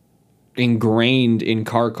ingrained in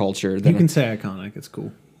car culture You than can say iconic. It's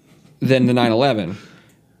cool. than the 911.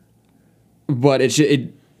 But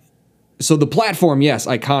so the platform, yes,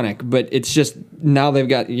 iconic, but it's just now they've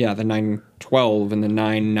got the 912 and the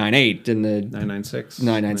 998 and the 996.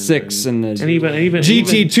 996 and the And even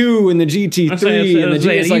GT2 and the GT3 and the G.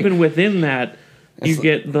 It's like, even within that, you like-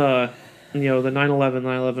 get the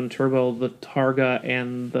 911 Turbo, the Targa,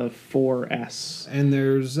 and the 4S, And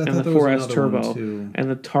there's I and thought the there was 4S another one Turbo, too. and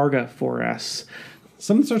the Targa 4S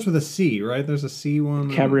Something starts with a C, right? There's a C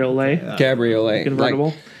one. Cabriolet. Yeah. cabriolet convertible.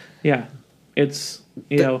 Like, Yeah, it's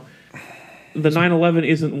the 911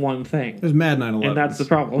 isn't one thing, There's Mad 911. and that's the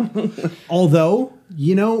problem. Although,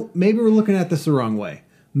 maybe we're looking at this the wrong way.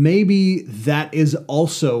 Maybe that is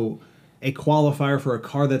also a qualifier for a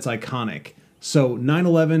car that's iconic. So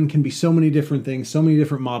 911 can be so many different things, so many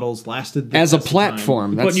different models, lasted the as a test of time.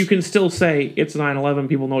 platform. But you can still say it's a 911.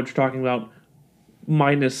 People know what you're talking about,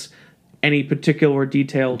 minus any particular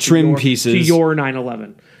detail to Trim your, pieces. to your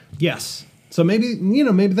 911. Yes. So maybe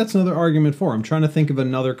that's another argument for. I'm trying to think of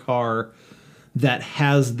another car that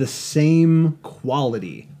has the same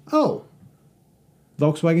quality. Oh,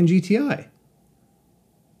 Volkswagen GTI.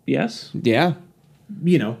 Yes. Yeah.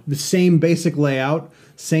 The same basic layout,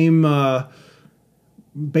 same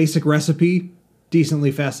basic recipe,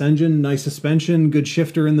 decently fast engine, nice suspension, good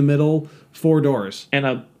shifter in the middle, 4 doors. And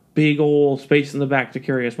a big old space in the back to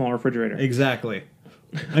carry a small refrigerator. Exactly.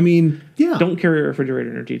 I mean, yeah. Don't carry a refrigerator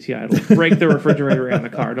in your GTI. It'll break the refrigerator in the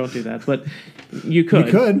car. Don't do that. But you could.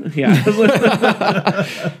 You could. Yeah.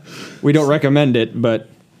 We don't recommend it, but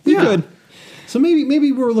you Yeah. could. So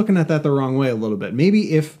maybe we're looking at that the wrong way a little bit.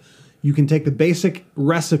 Maybe if you can take the basic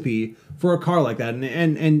recipe for a car like that,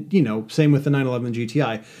 and you know, same with the 911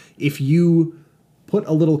 GTI, if you put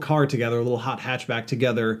a little car together, a little hot hatchback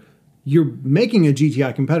together, you're making a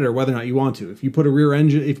GTI competitor whether or not you want to. If you put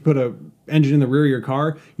a engine in the rear of your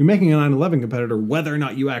car, you're making a 911 competitor whether or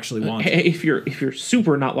not you actually want to. If you're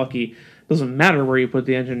super not lucky, doesn't matter where you put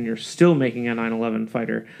the engine, you're still making a 911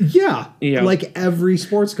 fighter. Yeah, Yeah. like every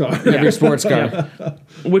sports car. Every sports car.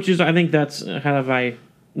 Which is, I think that's kind of, I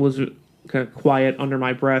was kind of quiet under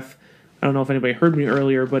my breath. I don't know if anybody heard me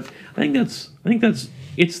earlier, but I think that's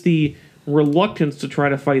it's the reluctance to try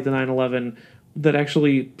to fight the 911 that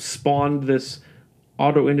actually spawned this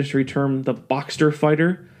auto industry term, the Boxster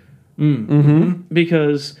fighter.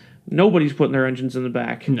 Because nobody's putting their engines in the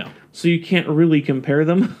back. No. So you can't really compare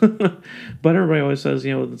them. But everybody always says,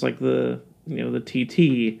 you know, it's like the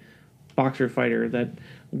TT Boxer fighter, that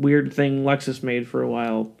weird thing Lexus made for a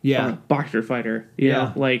while. Yeah. Boxer fighter. You Yeah.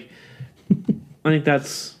 know, like, I think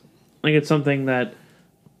it's something that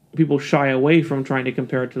people shy away from trying to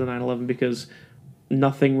compare it to the 911 because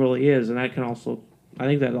nothing really is. And that can also, I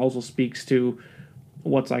think that also speaks to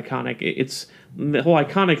what's iconic. It's the whole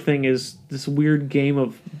iconic thing is this weird game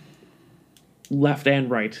of left and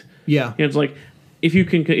right. Yeah. You know, it's like if you're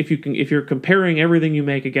comparing everything you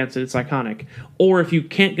make against it, it's iconic. Or if you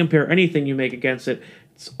can't compare anything you make against it,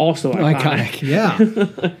 it's also iconic. Yeah.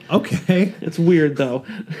 Okay. It's weird though.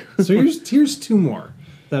 So here's two more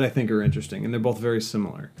that I think are interesting, and they're both very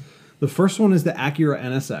similar. The first one is the Acura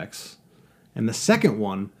NSX, and the second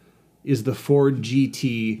one is the Ford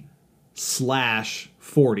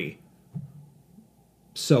GT/40.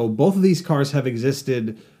 So both of these cars have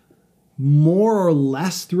existed more or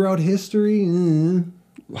less throughout history.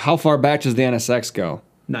 How far back does the NSX go?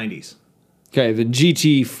 90s. Okay, the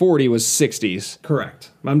GT40 was 60s.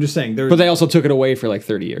 Correct. I'm just saying. But they also took it away for like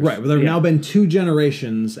 30 years. Right, but there have now been two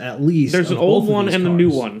generations at least. There's an of old both of one these and a new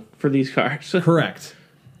cars. one for these cars. Correct.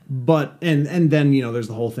 But and then, you know, there's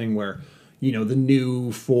the whole thing where, you know, the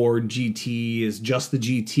new Ford GT is just the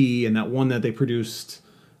GT, and that one that they produced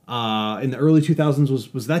in the early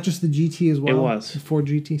 2000s was that just the GT as well? It was. The Ford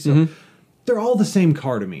GT. So they're all the same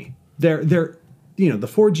car to me. They're you know, the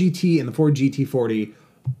Ford GT and the Ford GT40,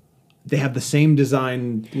 they have the same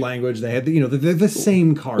design language. They have, you know, they're the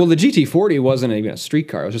same car. Well, the GT40 wasn't even a street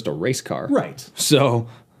car. It was just a race car. right. So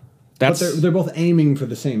But that's... they're both aiming for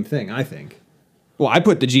the same thing, I think. Well, I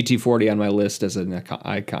put the GT40 on my list as an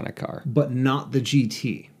iconic car. But not the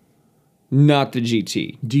GT. Not the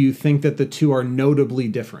GT. Do you think that the two are notably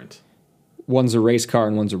different? One's a race car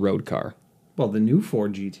and one's a road car. Well, the new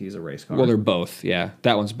Ford GT is a race car. Well, they're both. Yeah,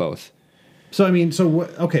 that one's both. So, I mean,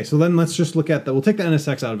 okay, so then let's just look at we'll take the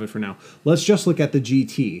NSX out of it for now. Let's just look at the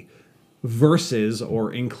GT versus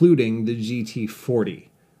or including the GT40.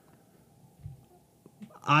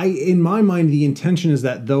 In my mind, the intention is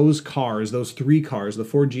that those three cars, the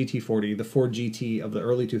Ford GT40, the Ford GT of the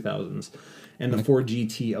early 2000s, and the Ford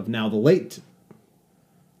GT of now the late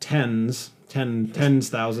thousands.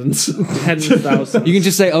 10,000. You can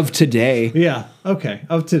just say of today. Yeah, okay,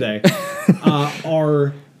 of today,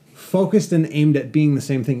 are focused and aimed at being the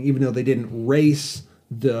same thing, even though they didn't race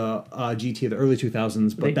the GT of the early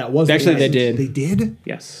 2000s, but that was... Actually, they did. They did?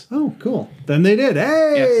 Yes. Oh, cool. Then they did.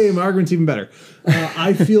 Hey, Yes. my argument's even better.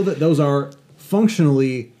 I feel that those are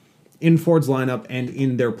functionally in Ford's lineup and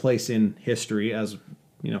in their place in history, as,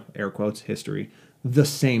 you know, air quotes, history, the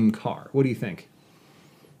same car. What do you think?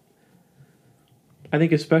 I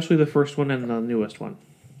think especially the first one and the newest one.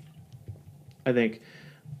 I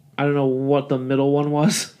don't know what the middle one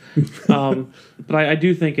was, but I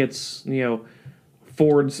do think it's, you know,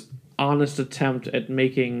 Ford's honest attempt at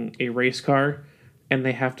making a race car, and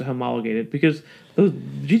they have to homologate it because those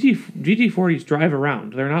GT40s drive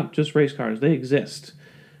around. They're not just race cars; they exist.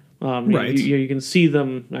 Right. You can see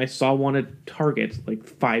them. I saw one at Target like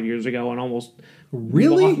 5 years ago and almost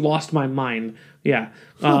Really? lost my mind. Yeah.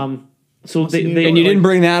 So Must have they been And you Like- didn't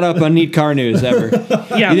bring that up on Neat Car News ever.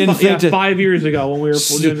 yeah, You didn't think to- 5 years ago when we were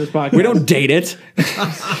doing this podcast. We don't date it.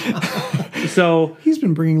 So He's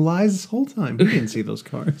been bringing lies this whole time. He didn't see those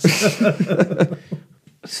cars.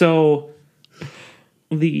 So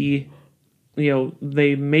they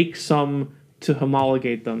make some to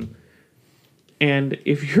homologate them. And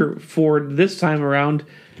if you're Ford this time around,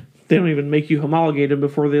 they don't even make you homologate them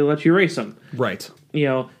before they let you race them. Right. You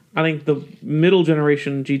know, I think the middle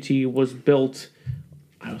generation GT was built.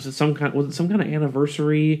 Was it some kind of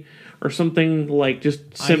anniversary or something like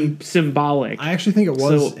just symbolic. I actually think it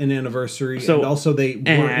was So- an anniversary, so- and also they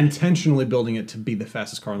were eh. intentionally building it to be the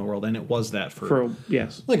fastest car in the world, and it was that for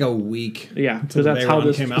yes, like a week. yeah, until because the that's how Veyron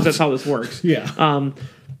this came out. that's how this works. Yeah.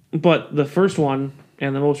 But the first one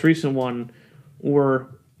and the most recent one were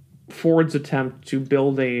Ford's attempt to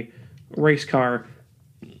build a race car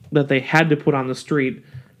that they had to put on the street,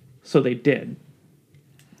 so they did.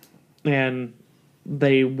 And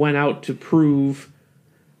they went out to prove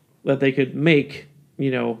that they could make,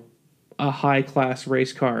 a high-class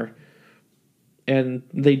race car. And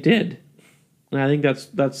they did. And I think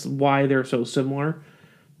that's why they're so similar.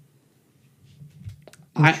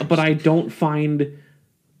 But I don't find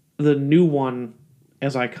the new one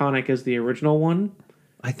as iconic as the original one.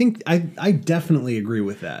 I think I definitely agree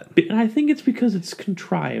with that. And I think it's because it's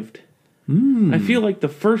contrived. I feel like the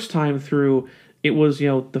first time through, it was,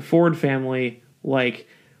 the Ford family, like,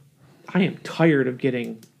 I am tired of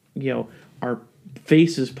getting, our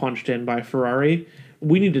faces punched in by Ferrari.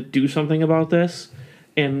 We need to do something about this.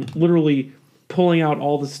 And literally pulling out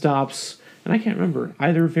all the stops, and I can't remember,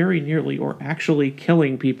 either very nearly or actually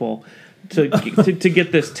killing people to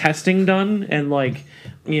get this testing done. And, like,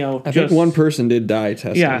 I think one person did die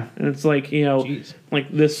testing. yeah, and it's like, Jeez. like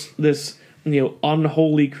this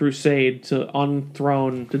unholy crusade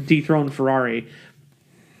to dethrone Ferrari.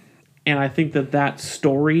 And I think that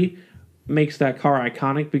story makes that car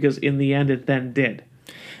iconic because in the end it then did.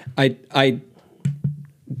 I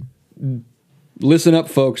listen up,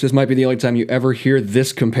 folks. This might be the only time you ever hear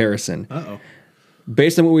this comparison. Uh-oh.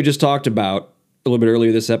 Based on what we just talked about a little bit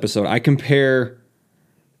earlier this episode, I compare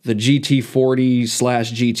the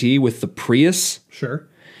GT40/GT with the Prius Sure.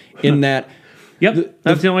 in that Yep,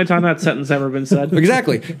 that's the only time that sentence ever been said.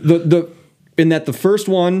 exactly in that the first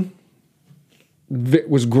one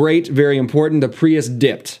was great, very important. The Prius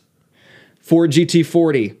dipped. Ford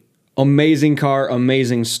GT40, amazing car,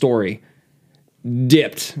 amazing story.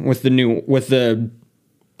 Dipped with the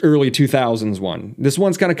early 2000s one. This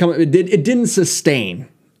one's kind of come. It didn't sustain.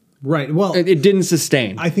 Right. Well, It didn't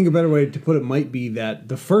sustain. I think a better way to put it might be that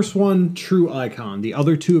the first one, true icon. The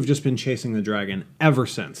other two have just been chasing the dragon ever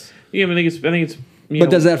since. Yeah, I think it's. But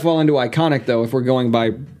does that fall into iconic though? If we're going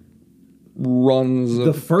by runs The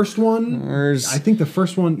of first one, cars? I think the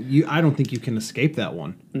first one, I don't think you can escape that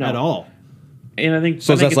one at all. And I think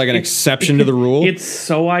So that's like an exception to the rule? It's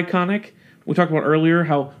so iconic. We talked about earlier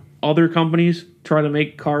how other companies try to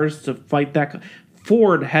make cars to fight that.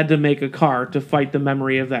 Ford had to make a car to fight the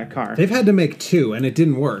memory of that car. They've had to make two, and it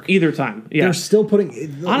didn't work. Either time, yeah. They're still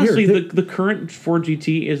putting. Honestly, here, the current Ford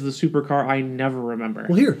GT is the supercar I never remember.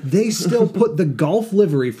 well, here they still put the Golf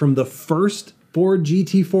livery from the first Ford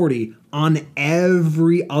GT40 on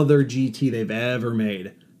every other GT they've ever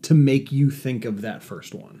made to make you think of that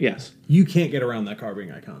first one. Yes. You can't get around that car being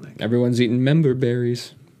iconic. Everyone's eating member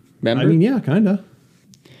berries. Member? I mean, yeah, kind of.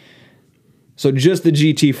 So just the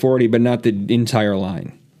GT40, but not the entire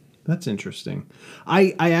line. That's interesting.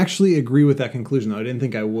 I actually agree with that conclusion, though. I didn't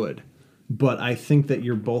think I would. But I think that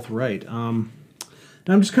you're both right. And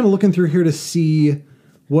I'm just kind of looking through here to see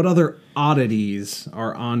what other oddities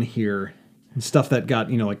are on here. And stuff that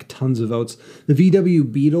got, like tons of votes. The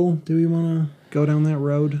VW Beetle, do we want to go down that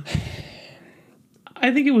road?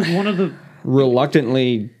 I think it was one of the...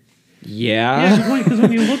 Reluctantly, yeah. because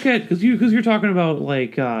when you look at... Because you're talking about,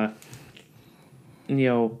 like,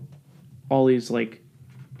 all these, like,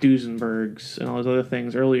 Duesenbergs and all those other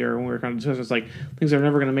things earlier when we were kind of discussing, it's like, things they're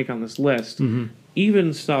never going to make on this list. Mm-hmm.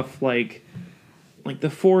 Even stuff like the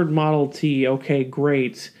Ford Model T, okay,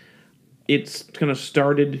 great. It's kind of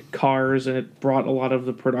started cars and it brought a lot of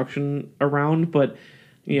the production around, but,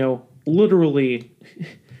 literally,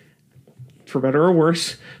 for better or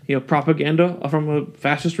worse, propaganda from a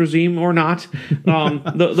fascist regime or not,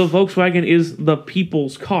 the Volkswagen is the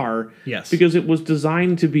people's car. Yes. Because it was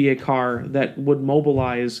designed to be a car that would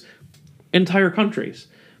mobilize entire countries.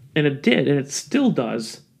 And it did, and it still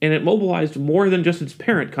does. And it mobilized more than just its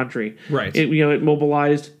parent country. Right. It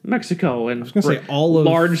mobilized Mexico and gonna say all of-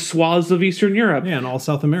 large swaths of Eastern Europe. Yeah, and all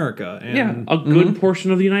South America. And, Yeah, a good portion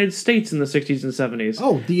of the United States in the 60s and 70s.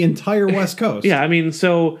 Oh, the entire West Coast. Yeah, I mean,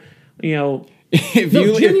 so, If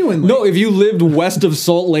No, genuinely. if you lived west of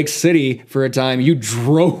Salt Lake City for a time, you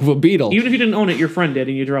drove a Beetle. even if you didn't own it, your friend did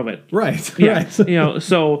and you drove it. Right. Yeah, Right.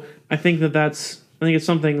 so I think it's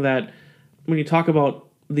something that when you talk about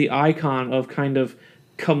the icon of kind of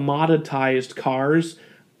commoditized cars,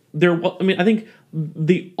 I think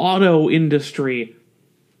the auto industry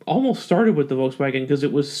almost started with the Volkswagen because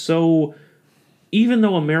it was so, even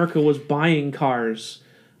though America was buying cars,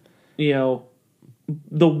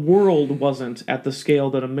 the world wasn't at the scale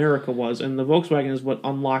that America was, and the Volkswagen is what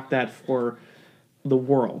unlocked that for the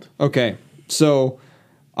world. Okay, so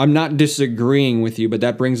I'm not disagreeing with you, but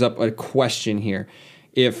that brings up a question here.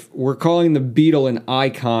 If we're calling the Beetle an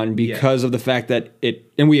icon because of the fact that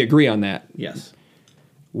and we agree on that, Yes.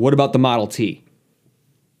 what about the Model T?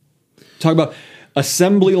 Talk about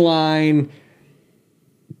assembly line,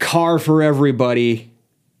 car for everybody.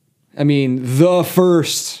 I mean, the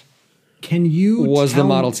first Can you was the tell-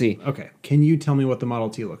 Model T. Okay. Can you tell me what the Model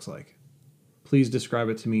T looks like? Please describe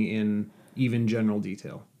it to me in even general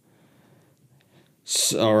detail.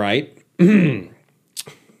 All right.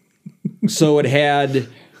 So it had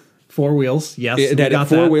 4 wheels. Yes. it we had got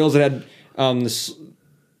 4 that. wheels. It had this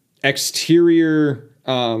exterior.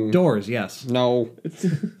 Doors. Yes. No.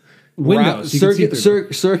 Windows. You can see through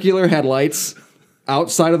them. Circular headlights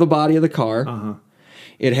outside of the body of the car. Uh-huh.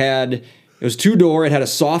 It was 2-door. It had a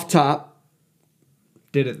soft top.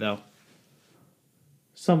 Did it though?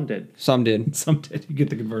 Some did. Some did. Some did. You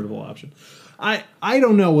get the convertible option. I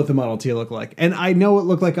don't know what the Model T looked like. And I know it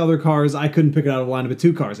looked like other cars. I couldn't pick it out of a lineup of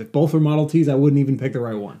 2 cars. If both were Model Ts, I wouldn't even pick the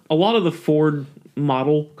right one. A lot of the Ford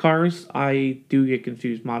model cars, I do get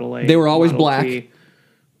confused. Model A. They were always Model black. T.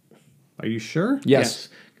 Are you sure? Yes.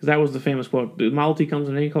 Because that was the famous quote. The Model T comes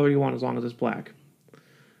in any color you want as long as it's black.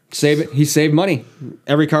 Save it. He saved money.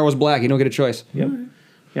 Every car was black. You don't get a choice. Yep.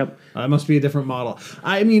 Yep. That must be a different model.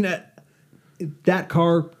 I mean, that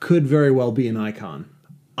car could very well be an icon.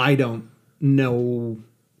 I don't know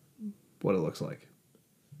what it looks like.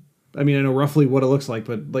 I mean, I know roughly what it looks like,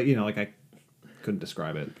 but I couldn't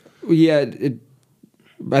describe it. Yeah.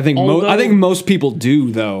 I think most people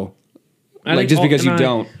do though. Just because you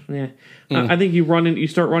don't. Yeah. I think you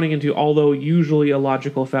start running into, although usually a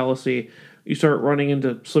logical fallacy, you start running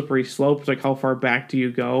into slippery slopes, like how far back do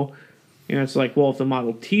you go? It's like, well, if the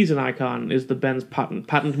Model T's an icon, is the Benz Patent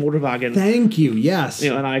Motorwagen Thank you. Yes.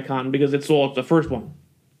 an icon because it's the first one.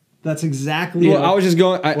 That's exactly Well, I was just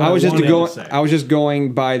going. I was just wanted going. to say. I was just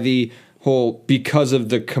going by the whole because of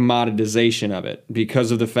the commoditization of it,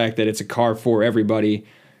 because of the fact that it's a car for everybody.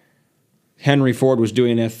 Henry Ford was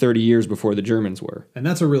doing that 30 years before the Germans were. And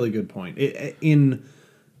that's a really good point. In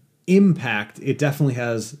impact, it definitely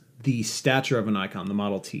has the stature of an icon, the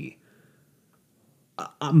Model T.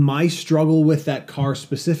 My struggle with that car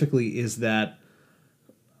specifically is that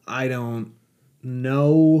I don't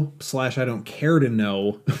know / I don't care to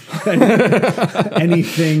know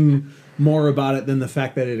anything more about it than the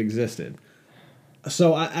fact that it existed.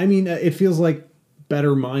 So, I mean, it feels like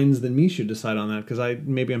better minds than me should decide on that because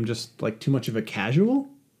maybe I'm just like too much of a casual,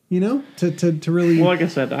 to really. Well, like I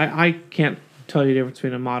said, I can't tell you the difference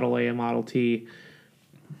between a Model A and Model T.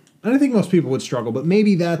 And I think most people would struggle, but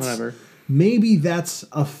maybe that's Whatever. Maybe that's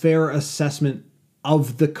a fair assessment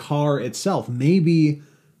of the car itself. Maybe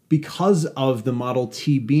because of the Model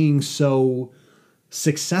T being so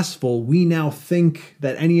successful, we now think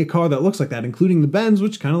that any car that looks like that, including the Benz,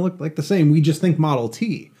 which kind of look like the same, we just think Model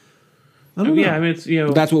T. I don't know. Yeah, I mean, it's,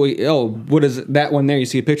 That's what we. Oh, what is that one there? You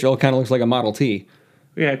see a picture. It kind of looks like a Model T.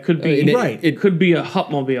 yeah, it could be Right. It could be a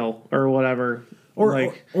Hupmobile or whatever. Or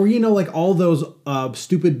like all those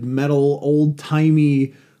stupid metal old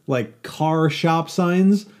timey like car shop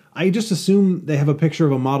signs. I just assume they have a picture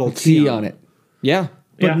of a Model T T on it. Yeah.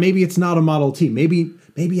 But Yeah. maybe it's not a Model T. Maybe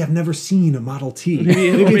I've never seen a Model T.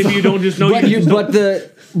 Maybe you don't just know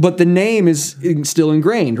But the name is still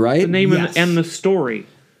ingrained, right? the name Yes. and the story.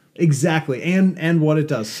 Exactly, and what it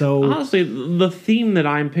does. So Honestly, the theme that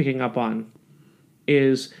I'm picking up on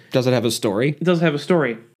is Does it have a story? it does have a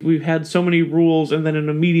story. We've had so many rules and then an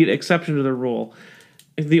immediate exception to the rule.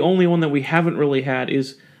 The only one that we haven't really had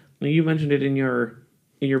is, you mentioned it in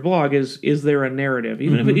your blog, is there a narrative?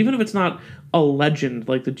 Even if it's not a legend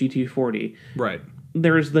like the GT40, right,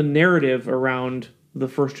 there's the narrative around the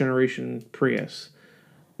first generation Prius.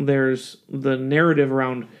 There's the narrative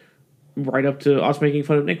around right up to us making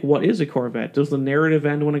fun of Nick. What is a Corvette? Does the narrative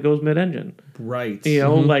end when it goes mid-engine? right.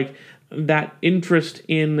 Like that interest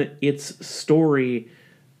in its story,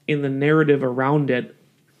 in the narrative around it.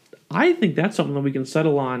 I think that's something that we can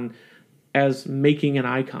settle on as making an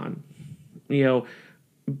icon.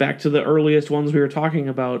 Back to the earliest ones we were talking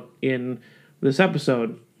about in this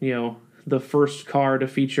episode. The first car to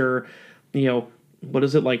feature, what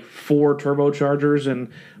is it, like 4 turbochargers and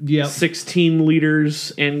Yep. 16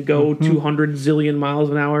 liters and go 200 zillion miles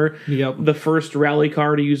an hour. Yep. The first rally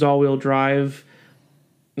car to use all-wheel drive.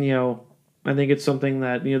 I think it's something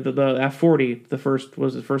that, the F40, the first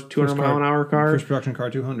 200 mile an hour car. First production car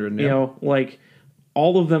 200. Like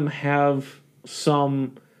all of them have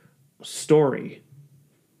some story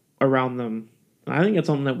around them I think it's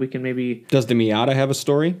something that we can maybe. Does the Miata have a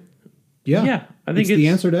story? Yeah, I think it's the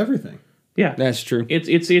answer to everything. Yeah, That's true. It's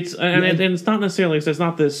and it's not necessarily. It's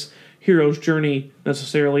not this hero's journey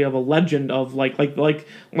necessarily of a legend of like the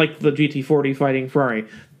GT40 fighting Ferrari,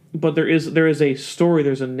 but there is a story.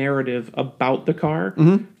 There's a narrative about the car,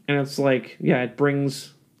 and it's like it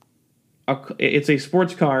brings it's a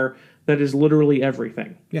sports car that is literally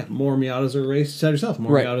everything. Yeah, more Miatas are raced. Said yourself,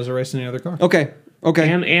 more Right. Miatas are raced than any other car. Okay.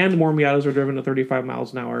 And more Miatas are driven at 35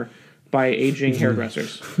 miles an hour by aging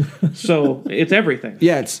hairdressers. So it's everything.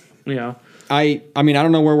 Yeah, it's. You know. I mean, I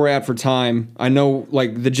don't know where we're at for time. I know,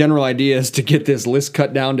 like, the general idea is to get this list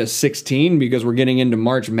cut down to 16 because we're getting into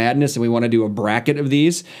March Madness and we want to do a bracket of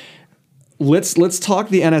these. Let's talk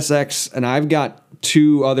the NSX, and I've got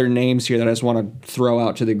 2 other names here that I just want to throw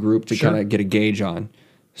out to the group to kind of get a gauge on.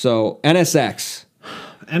 So NSX.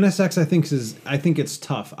 NSX, I think it's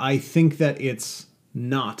tough. I think that it's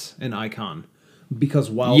not an icon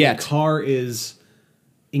because while the car is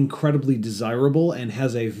incredibly desirable and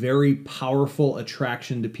has a very powerful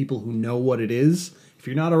attraction to people who know what it is, if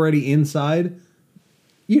you're not already inside,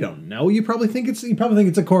 you don't know. You probably think it's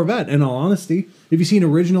a Corvette. In all honesty, if you see an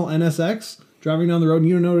original NSX driving down the road and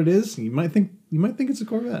you don't know what it is, you might think it's a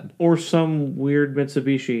Corvette Or some weird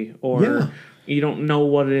Mitsubishi, or you don't know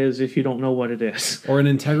what it is if you don't know what it is. or an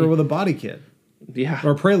Integra with a body kit. Yeah.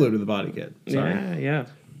 Or a Prelude with a body kit. Sorry. Yeah.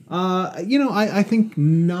 I think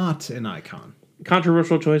not an icon.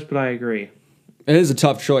 Controversial choice, but I agree. It is a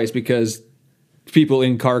tough choice because people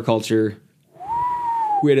in car culture,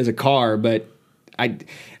 it is a car, but I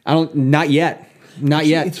don't, not yet.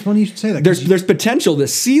 It's funny you should say that. There's potential. The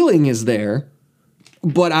ceiling is there,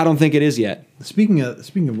 but I don't think it is yet. Speaking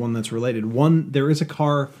of one that's related, there is a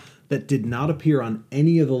car that did not appear on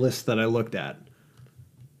any of the lists that I looked at.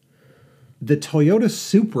 The Toyota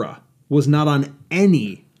Supra was not on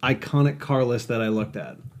any iconic car list that I looked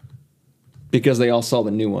at. Because they all saw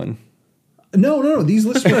the new one. No. These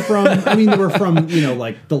lists were from, they were from,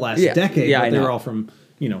 like the last decade. Yeah, but I they know. were all from,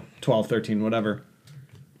 12, 13, whatever.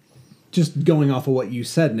 Just going off of what you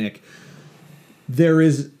said, Nick, there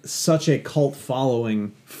is such a cult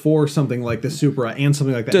following for something like the Supra and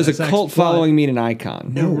something like that. Does a cult following mean an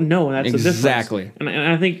icon? No, that's exactly. the difference.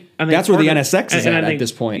 And I think that's where the NSX is at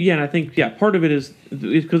this point. Yeah, and I think part of it is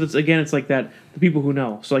because it's like that, the people who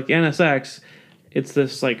know. So like the NSX, it's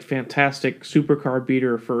this like fantastic supercar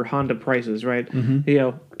beater for Honda prices, right?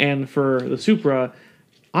 Mm-hmm. And for the Supra,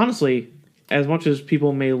 honestly, as much as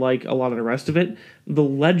people may like a lot of the rest of it, the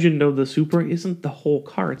legend of the Supra isn't the whole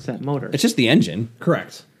car; it's that motor. It's just the engine.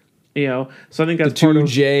 Correct. So I think that's The part of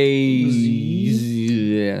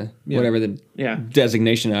 2J, whatever the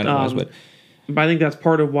designation on it was, but I think that's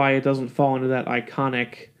part of why it doesn't fall into that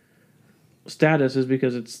iconic status, is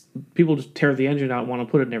because it's people just tear the engine out and want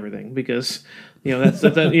to put it in everything because that's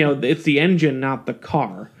it's the engine, not the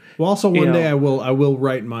car. Well, also one day I will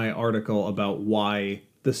write my article about why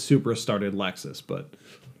the Supra started Lexus, but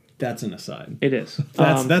that's an aside. It is.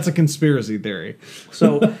 That's a conspiracy theory.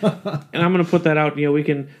 So, and I'm going to put that out. We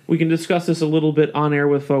can discuss this a little bit on air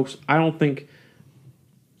with folks. I don't think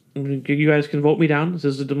you guys can vote me down. This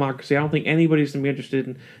is a democracy. I don't think anybody's going to be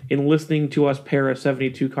interested in listening to us pare a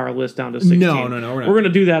 72 car list down to 16. No, we're not. We're going to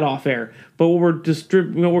do that off air. But we're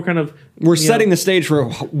setting the stage for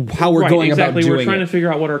how we're going about doing it. We're trying to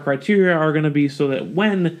figure out what our criteria are going to be so that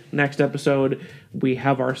when next episode we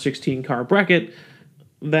have our 16 car bracket,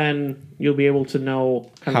 then you'll be able to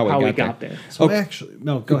know how we got there. So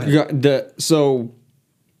go ahead. So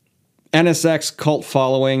NSX cult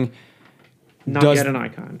following. Not yet an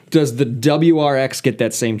icon. Does the WRX get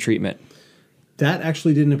that same treatment? That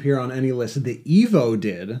actually didn't appear on any list. The Evo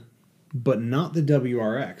did, but not the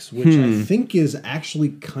WRX, which I think is actually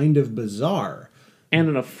kind of bizarre. And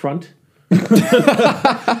an affront.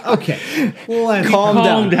 Okay.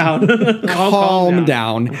 Calm down. Calm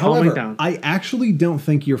down. However, I actually don't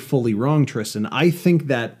think you're fully wrong, Tristan. I think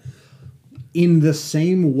that in the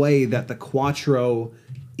same way that the Quattro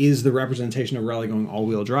is the representation of rally going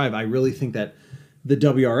all-wheel drive, I really think that the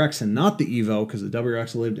WRX and not the Evo, because the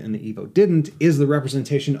WRX lived and the Evo didn't, is the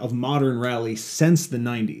representation of modern rally since the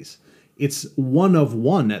 90s. It's one of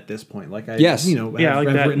one at this point. Like I've written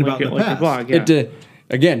about in the past. Blog, It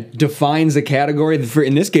again defines a category.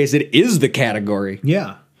 In this case, it is the category.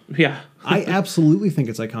 Yeah. Yeah. I absolutely think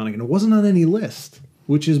it's iconic, and it wasn't on any list,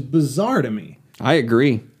 which is bizarre to me. I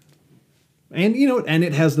agree. And and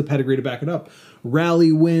it has the pedigree to back it up.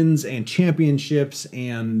 Rally wins and championships,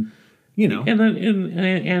 and and then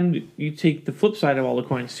and you take the flip side of all the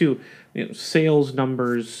coins too. Sales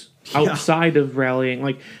numbers outside of rallying,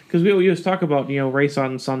 like because we always talk about race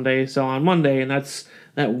on Sunday, sell on Monday, and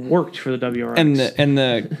that worked for the WRX. And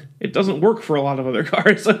the it doesn't work for a lot of other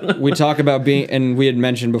cars. we talk about being, and we had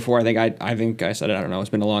mentioned before. I think I said it. I don't know. It's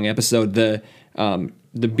been a long episode. The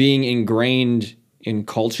being ingrained in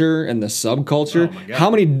culture and the subculture. Oh my God. How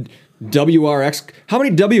many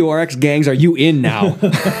WRX gangs are you in now?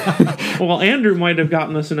 Well, Andrew might have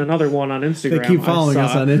gotten us in another one on Instagram. They keep following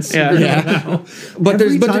us on Instagram. Yeah. But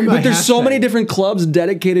there's so hashtag- many different clubs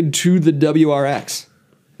dedicated to the WRX.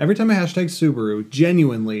 Every time I hashtag Subaru,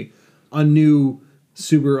 genuinely, a new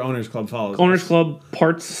Subaru Owners Club follows. Owners us. Club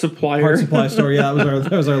parts supplier. Parts supply store. Yeah,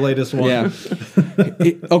 that was our latest one. Yeah.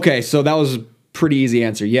 Okay, so that was a pretty easy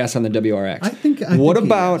answer. Yes, on the WRX. I think What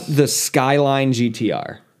about yes. the Skyline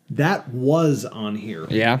GTR? That was on here.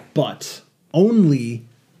 Yeah. But only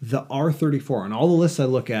the R34. On all the lists I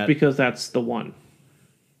look at, Because that's the one.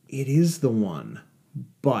 it is the one.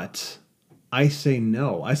 But I say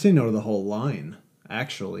no. I say no to the whole line,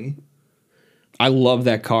 actually. I love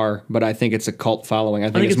that car, but I think it's a cult following. I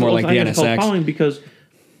think it's more like the it's called NSX. following because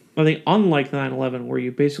I think unlike the 911, where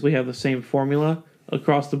you basically have the same formula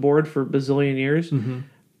across the board for a bazillion years,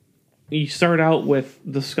 you start out with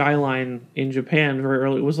the Skyline in Japan very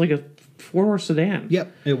early. It was like a 4-door sedan.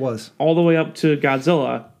 Yep, it was. All the way up to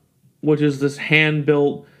Godzilla, which is this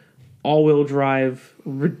hand-built, all-wheel drive,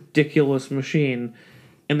 ridiculous machine.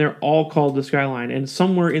 And they're all called the Skyline. And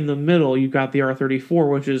somewhere in the middle, you've got the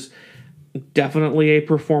R34, which is definitely a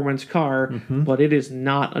performance car, but it is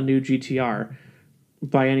not a new GTR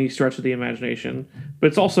by any stretch of the imagination. But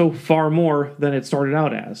it's also far more than it started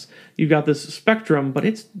out as. You've got this Spectrum, but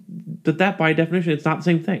that by definition, it's not the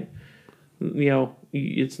same thing.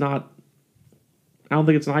 It's not. I don't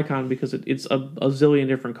think it's an icon because it's a zillion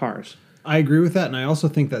different cars. I agree with that, and I also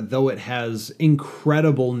think that though it has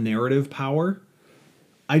incredible narrative power,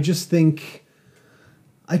 I just think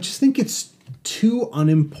it's too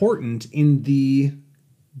unimportant in the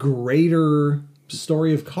greater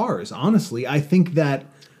story of cars. Honestly, I think that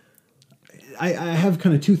I have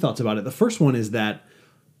kind of two thoughts about it. The first one is that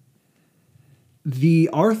the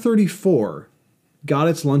R34 got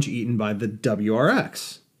its lunch eaten by the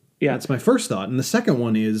WRX. Yeah, That's my first thought. And the second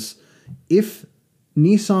one is if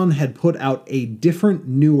Nissan had put out a different,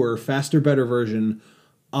 newer, faster, better version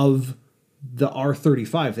of the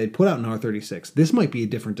R35, they'd put out an R36. This might be a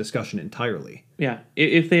different discussion entirely. Yeah,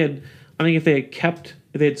 if they had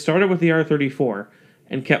started with the R34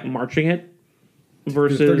 and kept marching it The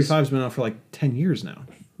versus 35's been out for like 10 years now.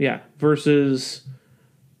 versus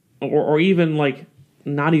or even like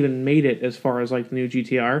not even made it as far as like the new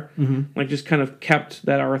GTR, like just kind of kept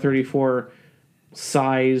that R34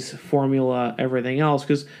 size, formula, everything else.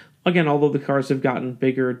 Because again, although the cars have gotten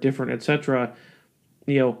bigger, different, etc.,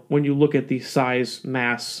 when you look at the size,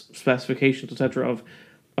 mass, specifications, etc., of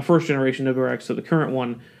a first generation WRX to the current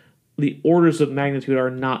one, the orders of magnitude are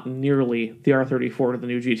not nearly the R34 to the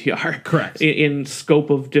new GTR. Correct. In scope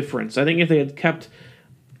of difference. I think if they had kept,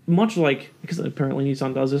 much like, because apparently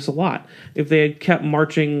Nissan does this a lot, if they had kept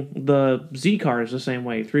marching the Z cars the same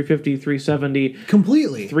way, 350, 370,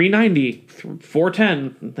 Completely. 390,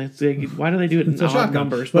 410. Why do they do it in a odd shotgun.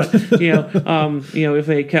 numbers? But if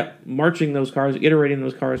they kept marching those cars, iterating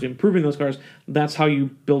those cars, improving those cars, that's how you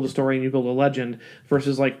build a story and you build a legend.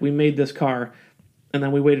 Versus like we made this car, and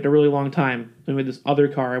then we waited a really long time. We made this other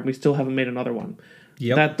car, and we still haven't made another one.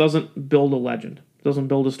 Yep. That doesn't build a legend. Doesn't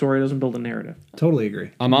build a story. Doesn't build a narrative. Totally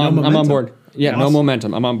agree. I'm on board. Yeah, no Awesome.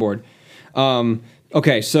 momentum. I'm on board.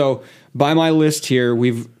 Okay, so by my list here,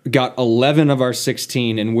 we've got 11 of our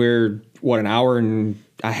 16, and we're, an hour and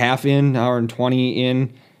a half in, hour and 20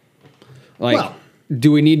 in? Like, Well-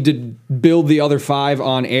 do we need to build the other 5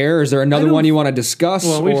 on air? Is there another one you want to discuss?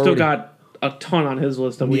 Well, we've or still what do- got a ton on his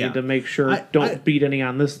list that we Yeah. need to make sure I- don't beat any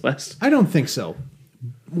on this list. I don't think so.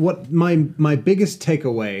 What my biggest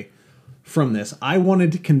takeaway from this, I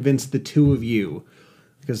wanted to convince the two of you,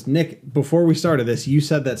 because Nick, before we started this, you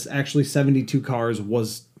said that actually 72 cars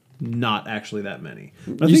was not actually that many.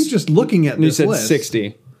 I think just looking at You this said list,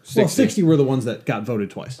 60. Well, 60 were the ones that got voted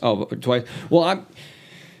twice. Oh, twice. Well,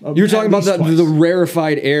 you're talking about the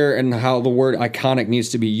rarefied air and how the word iconic needs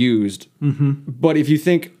to be used. Mm-hmm. But if you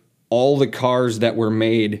think all the cars that were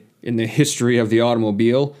made in the history of the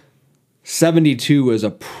automobile, 72 is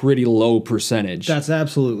a pretty low percentage. That's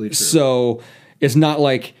absolutely true. So it's not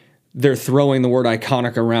like they're throwing the word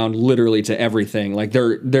iconic around literally to everything. Like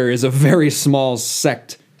there is a very small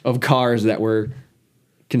sect of cars that were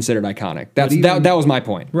considered iconic. That was my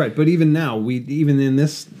point. Right, but even now, even in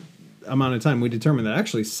this amount of time, we determined that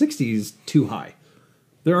actually 60 is too high.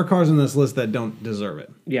 There are cars on this list that don't deserve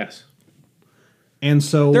it. Yes. And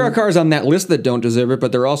so There are cars on that list that don't deserve it,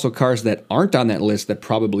 but there are also cars that aren't on that list that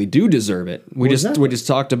probably do deserve it. We exactly. just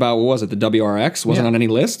talked about, what was it? The WRX wasn't Yeah. on any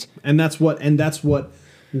list. and that's what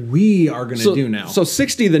we are going to do now. So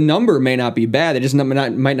 60, the number may not be bad. It just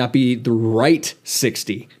might not be the right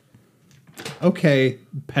 60. Okay,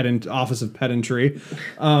 Office of Pedantry.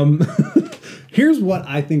 Here's what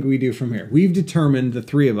I think we do from here. We've determined, the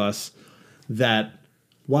three of us, that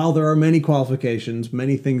while there are many qualifications,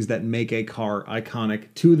 many things that make a car iconic,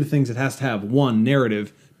 two of the things it has to have: one,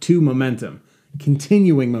 narrative; two, momentum.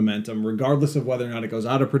 Continuing momentum, regardless of whether or not it goes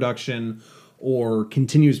out of production or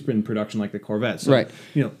continues in production like the Corvette. So, Right.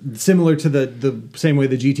 Similar to the same way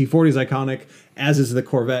the GT40 is iconic, as is the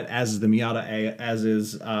Corvette, as is the Miata A, as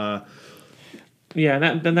is... Yeah,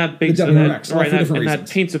 and that makes The WRX, all for different and that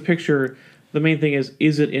reasons. paints a picture. The main thing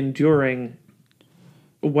is it enduring,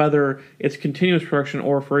 whether it's continuous production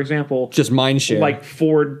or, for example, Just mind share. like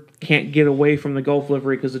Ford can't get away from the Gulf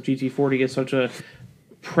livery because the GT40 is such a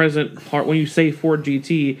present part. When you say Ford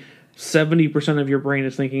GT, 70% of your brain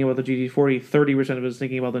is thinking about the GT40, 30% of it is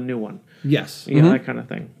thinking about the new one. Yes. You know, that kind of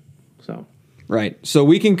thing. So Right. So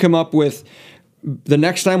we can come up with, the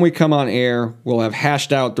next time we come on air, we'll have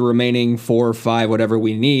hashed out the remaining 4 or 5, whatever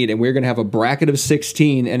we need, and we're going to have a bracket of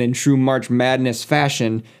 16, and in true March Madness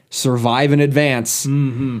fashion, survive in advance.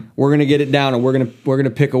 Mm-hmm. We're going to get it down, and we're going to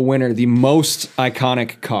pick a winner, the most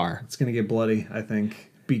iconic car. It's going to get bloody, I think,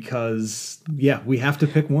 because, yeah, we have to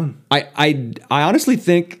pick one. I honestly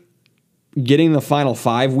think getting the final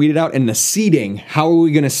 5 weeded out and the seeding, how are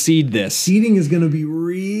we going to seed this? Seating is going to be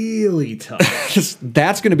really tough.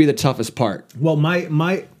 That's going to be the toughest part. Well,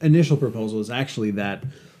 my initial proposal is actually that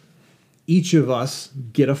each of us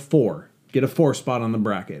get a 4 spot on the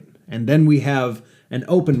bracket. And then we have an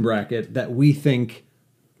open bracket that we think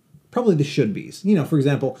probably the should-bes. For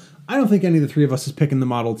example, I don't think any of the three of us is picking the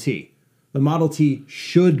Model T. The Model T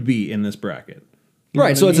should be in this bracket. You know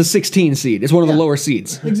Right, what so I it's mean? a 16 seed. It's one of the lower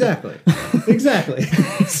seeds. Exactly. Exactly.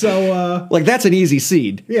 So, Like, that's an easy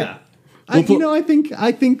seed. yeah. I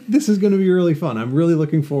think this is going to be really fun. I'm really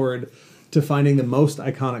looking forward to finding the most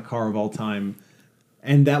iconic car of all time,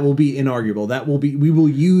 and that will be inarguable. We will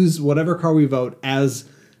use whatever car we vote as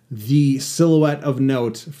the silhouette of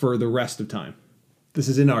note for the rest of time. This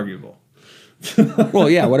is inarguable. Well,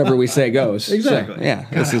 yeah, whatever we say goes. Exactly. So, yeah.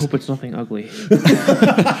 God, I hope it's nothing ugly.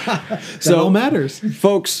 That all matters.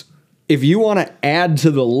 Folks, if you want to add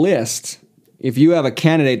to the list, if you have a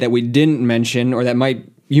candidate that we didn't mention, or that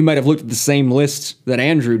you might have looked at the same list that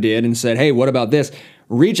Andrew did and said, hey, what about this?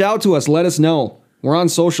 Reach out to us. Let us know. We're on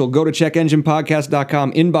social. Go to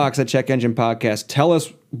checkenginepodcast.com, inbox at checkenginepodcast. Tell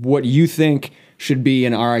us what you think should be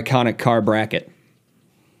in our iconic car bracket.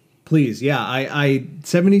 Please, yeah. I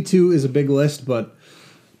 72 is a big list, but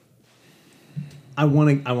I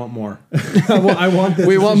want more. I want this.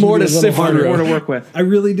 We want more to sift through. More to work with. I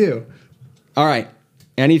really do. All right.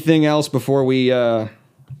 Anything else before we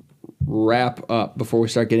wrap up, before we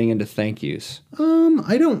start getting into thank yous?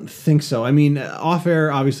 I don't think so. I mean, off air,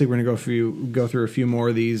 obviously, we're gonna go through a few more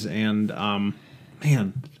of these, and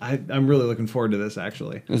man, I'm really looking forward to this.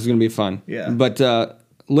 Actually, This is going to be fun. Yeah. But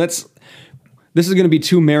this is going to be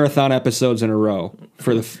 2 marathon episodes in a row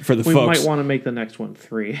for the We folks. might want to make the next one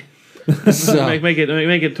 3. So, make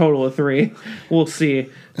it total of 3. We'll see.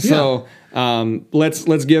 so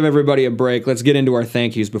let's give everybody a break. Let's get into our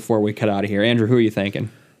thank yous before we cut out of here. Andrew, who are you thanking?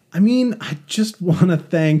 I mean, I just want to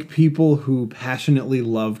thank people who passionately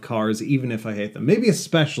love cars, even if I hate them. Maybe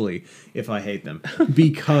especially if I hate them,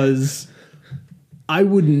 because I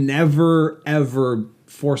would never ever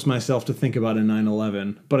force myself to think about a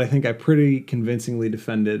 911, but I think I pretty convincingly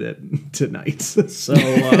defended it tonight. So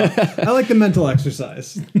I like the mental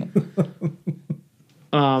exercise.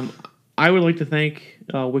 I would like to thank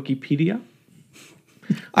Wikipedia.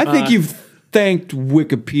 I think you've thanked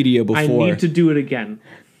Wikipedia before. I need to do it again.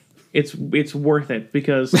 It's worth it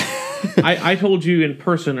because I told you in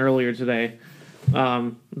person earlier today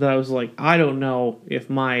that I was like, I don't know if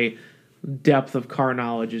my depth of car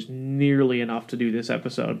knowledge is nearly enough to do this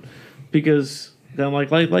episode, because then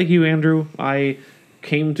like you, Andrew, I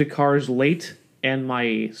came to cars late and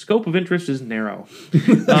my scope of interest is narrow.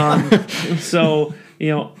 So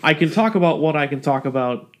I can talk about what I can talk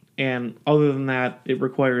about, and other than that, it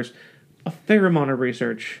requires a fair amount of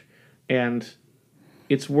research, and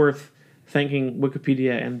it's worth thanking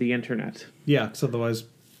Wikipedia and the internet. Yeah, because otherwise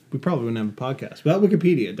we probably wouldn't have a podcast. Without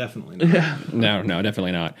Wikipedia, definitely not. No,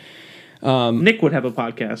 definitely not. Nick would have a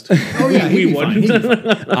podcast. Oh yeah, we he'd be fine. wouldn't. He'd be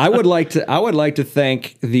fine. I would like to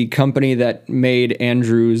thank the company that made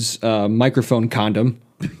Andrew's microphone condom.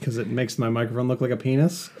 Because it makes my microphone look like a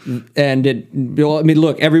penis. And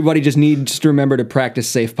look, everybody just needs to remember to practice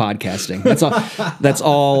safe podcasting. That's all. That's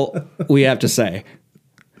all we have to say.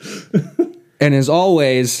 And as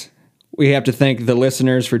always, we have to thank the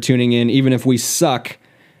listeners for tuning in. Even if we suck,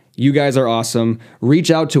 you guys are awesome.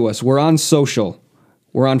 Reach out to us. We're on social.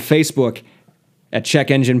 We're on Facebook at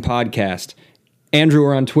Check Engine Podcast. Andrew,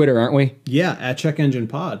 we're on Twitter, aren't we? Yeah, at Check Engine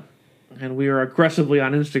Pod. And we are aggressively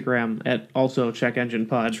on Instagram at also Check Engine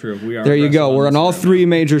Pod. True, we are. There you go. We're on all Instagram. 3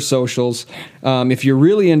 major socials. If you're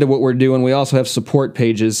really into what we're doing, we also have support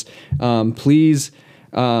pages. Please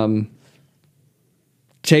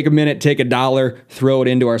take a minute, take $1, throw it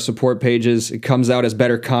into our support pages. It comes out as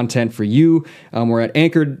better content for you. We're at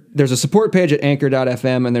Anchor. There's a support page at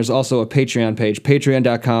anchor.fm, and there's also a Patreon page,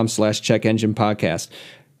 patreon.com/Check Engine Podcast.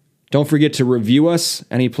 Don't forget to review us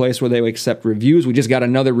any place where they accept reviews. We just got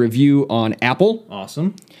another review on Apple.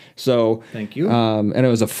 Awesome. So Thank you. And it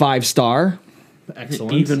was a 5-star.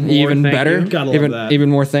 Excellent. Even thank better. you. Gotta love that. Even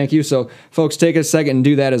more thank you. So, folks, take a second and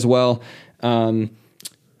do that as well.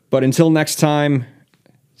 But until next time,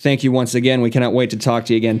 thank you once again. We cannot wait to talk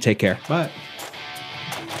to you again. Take care. Bye.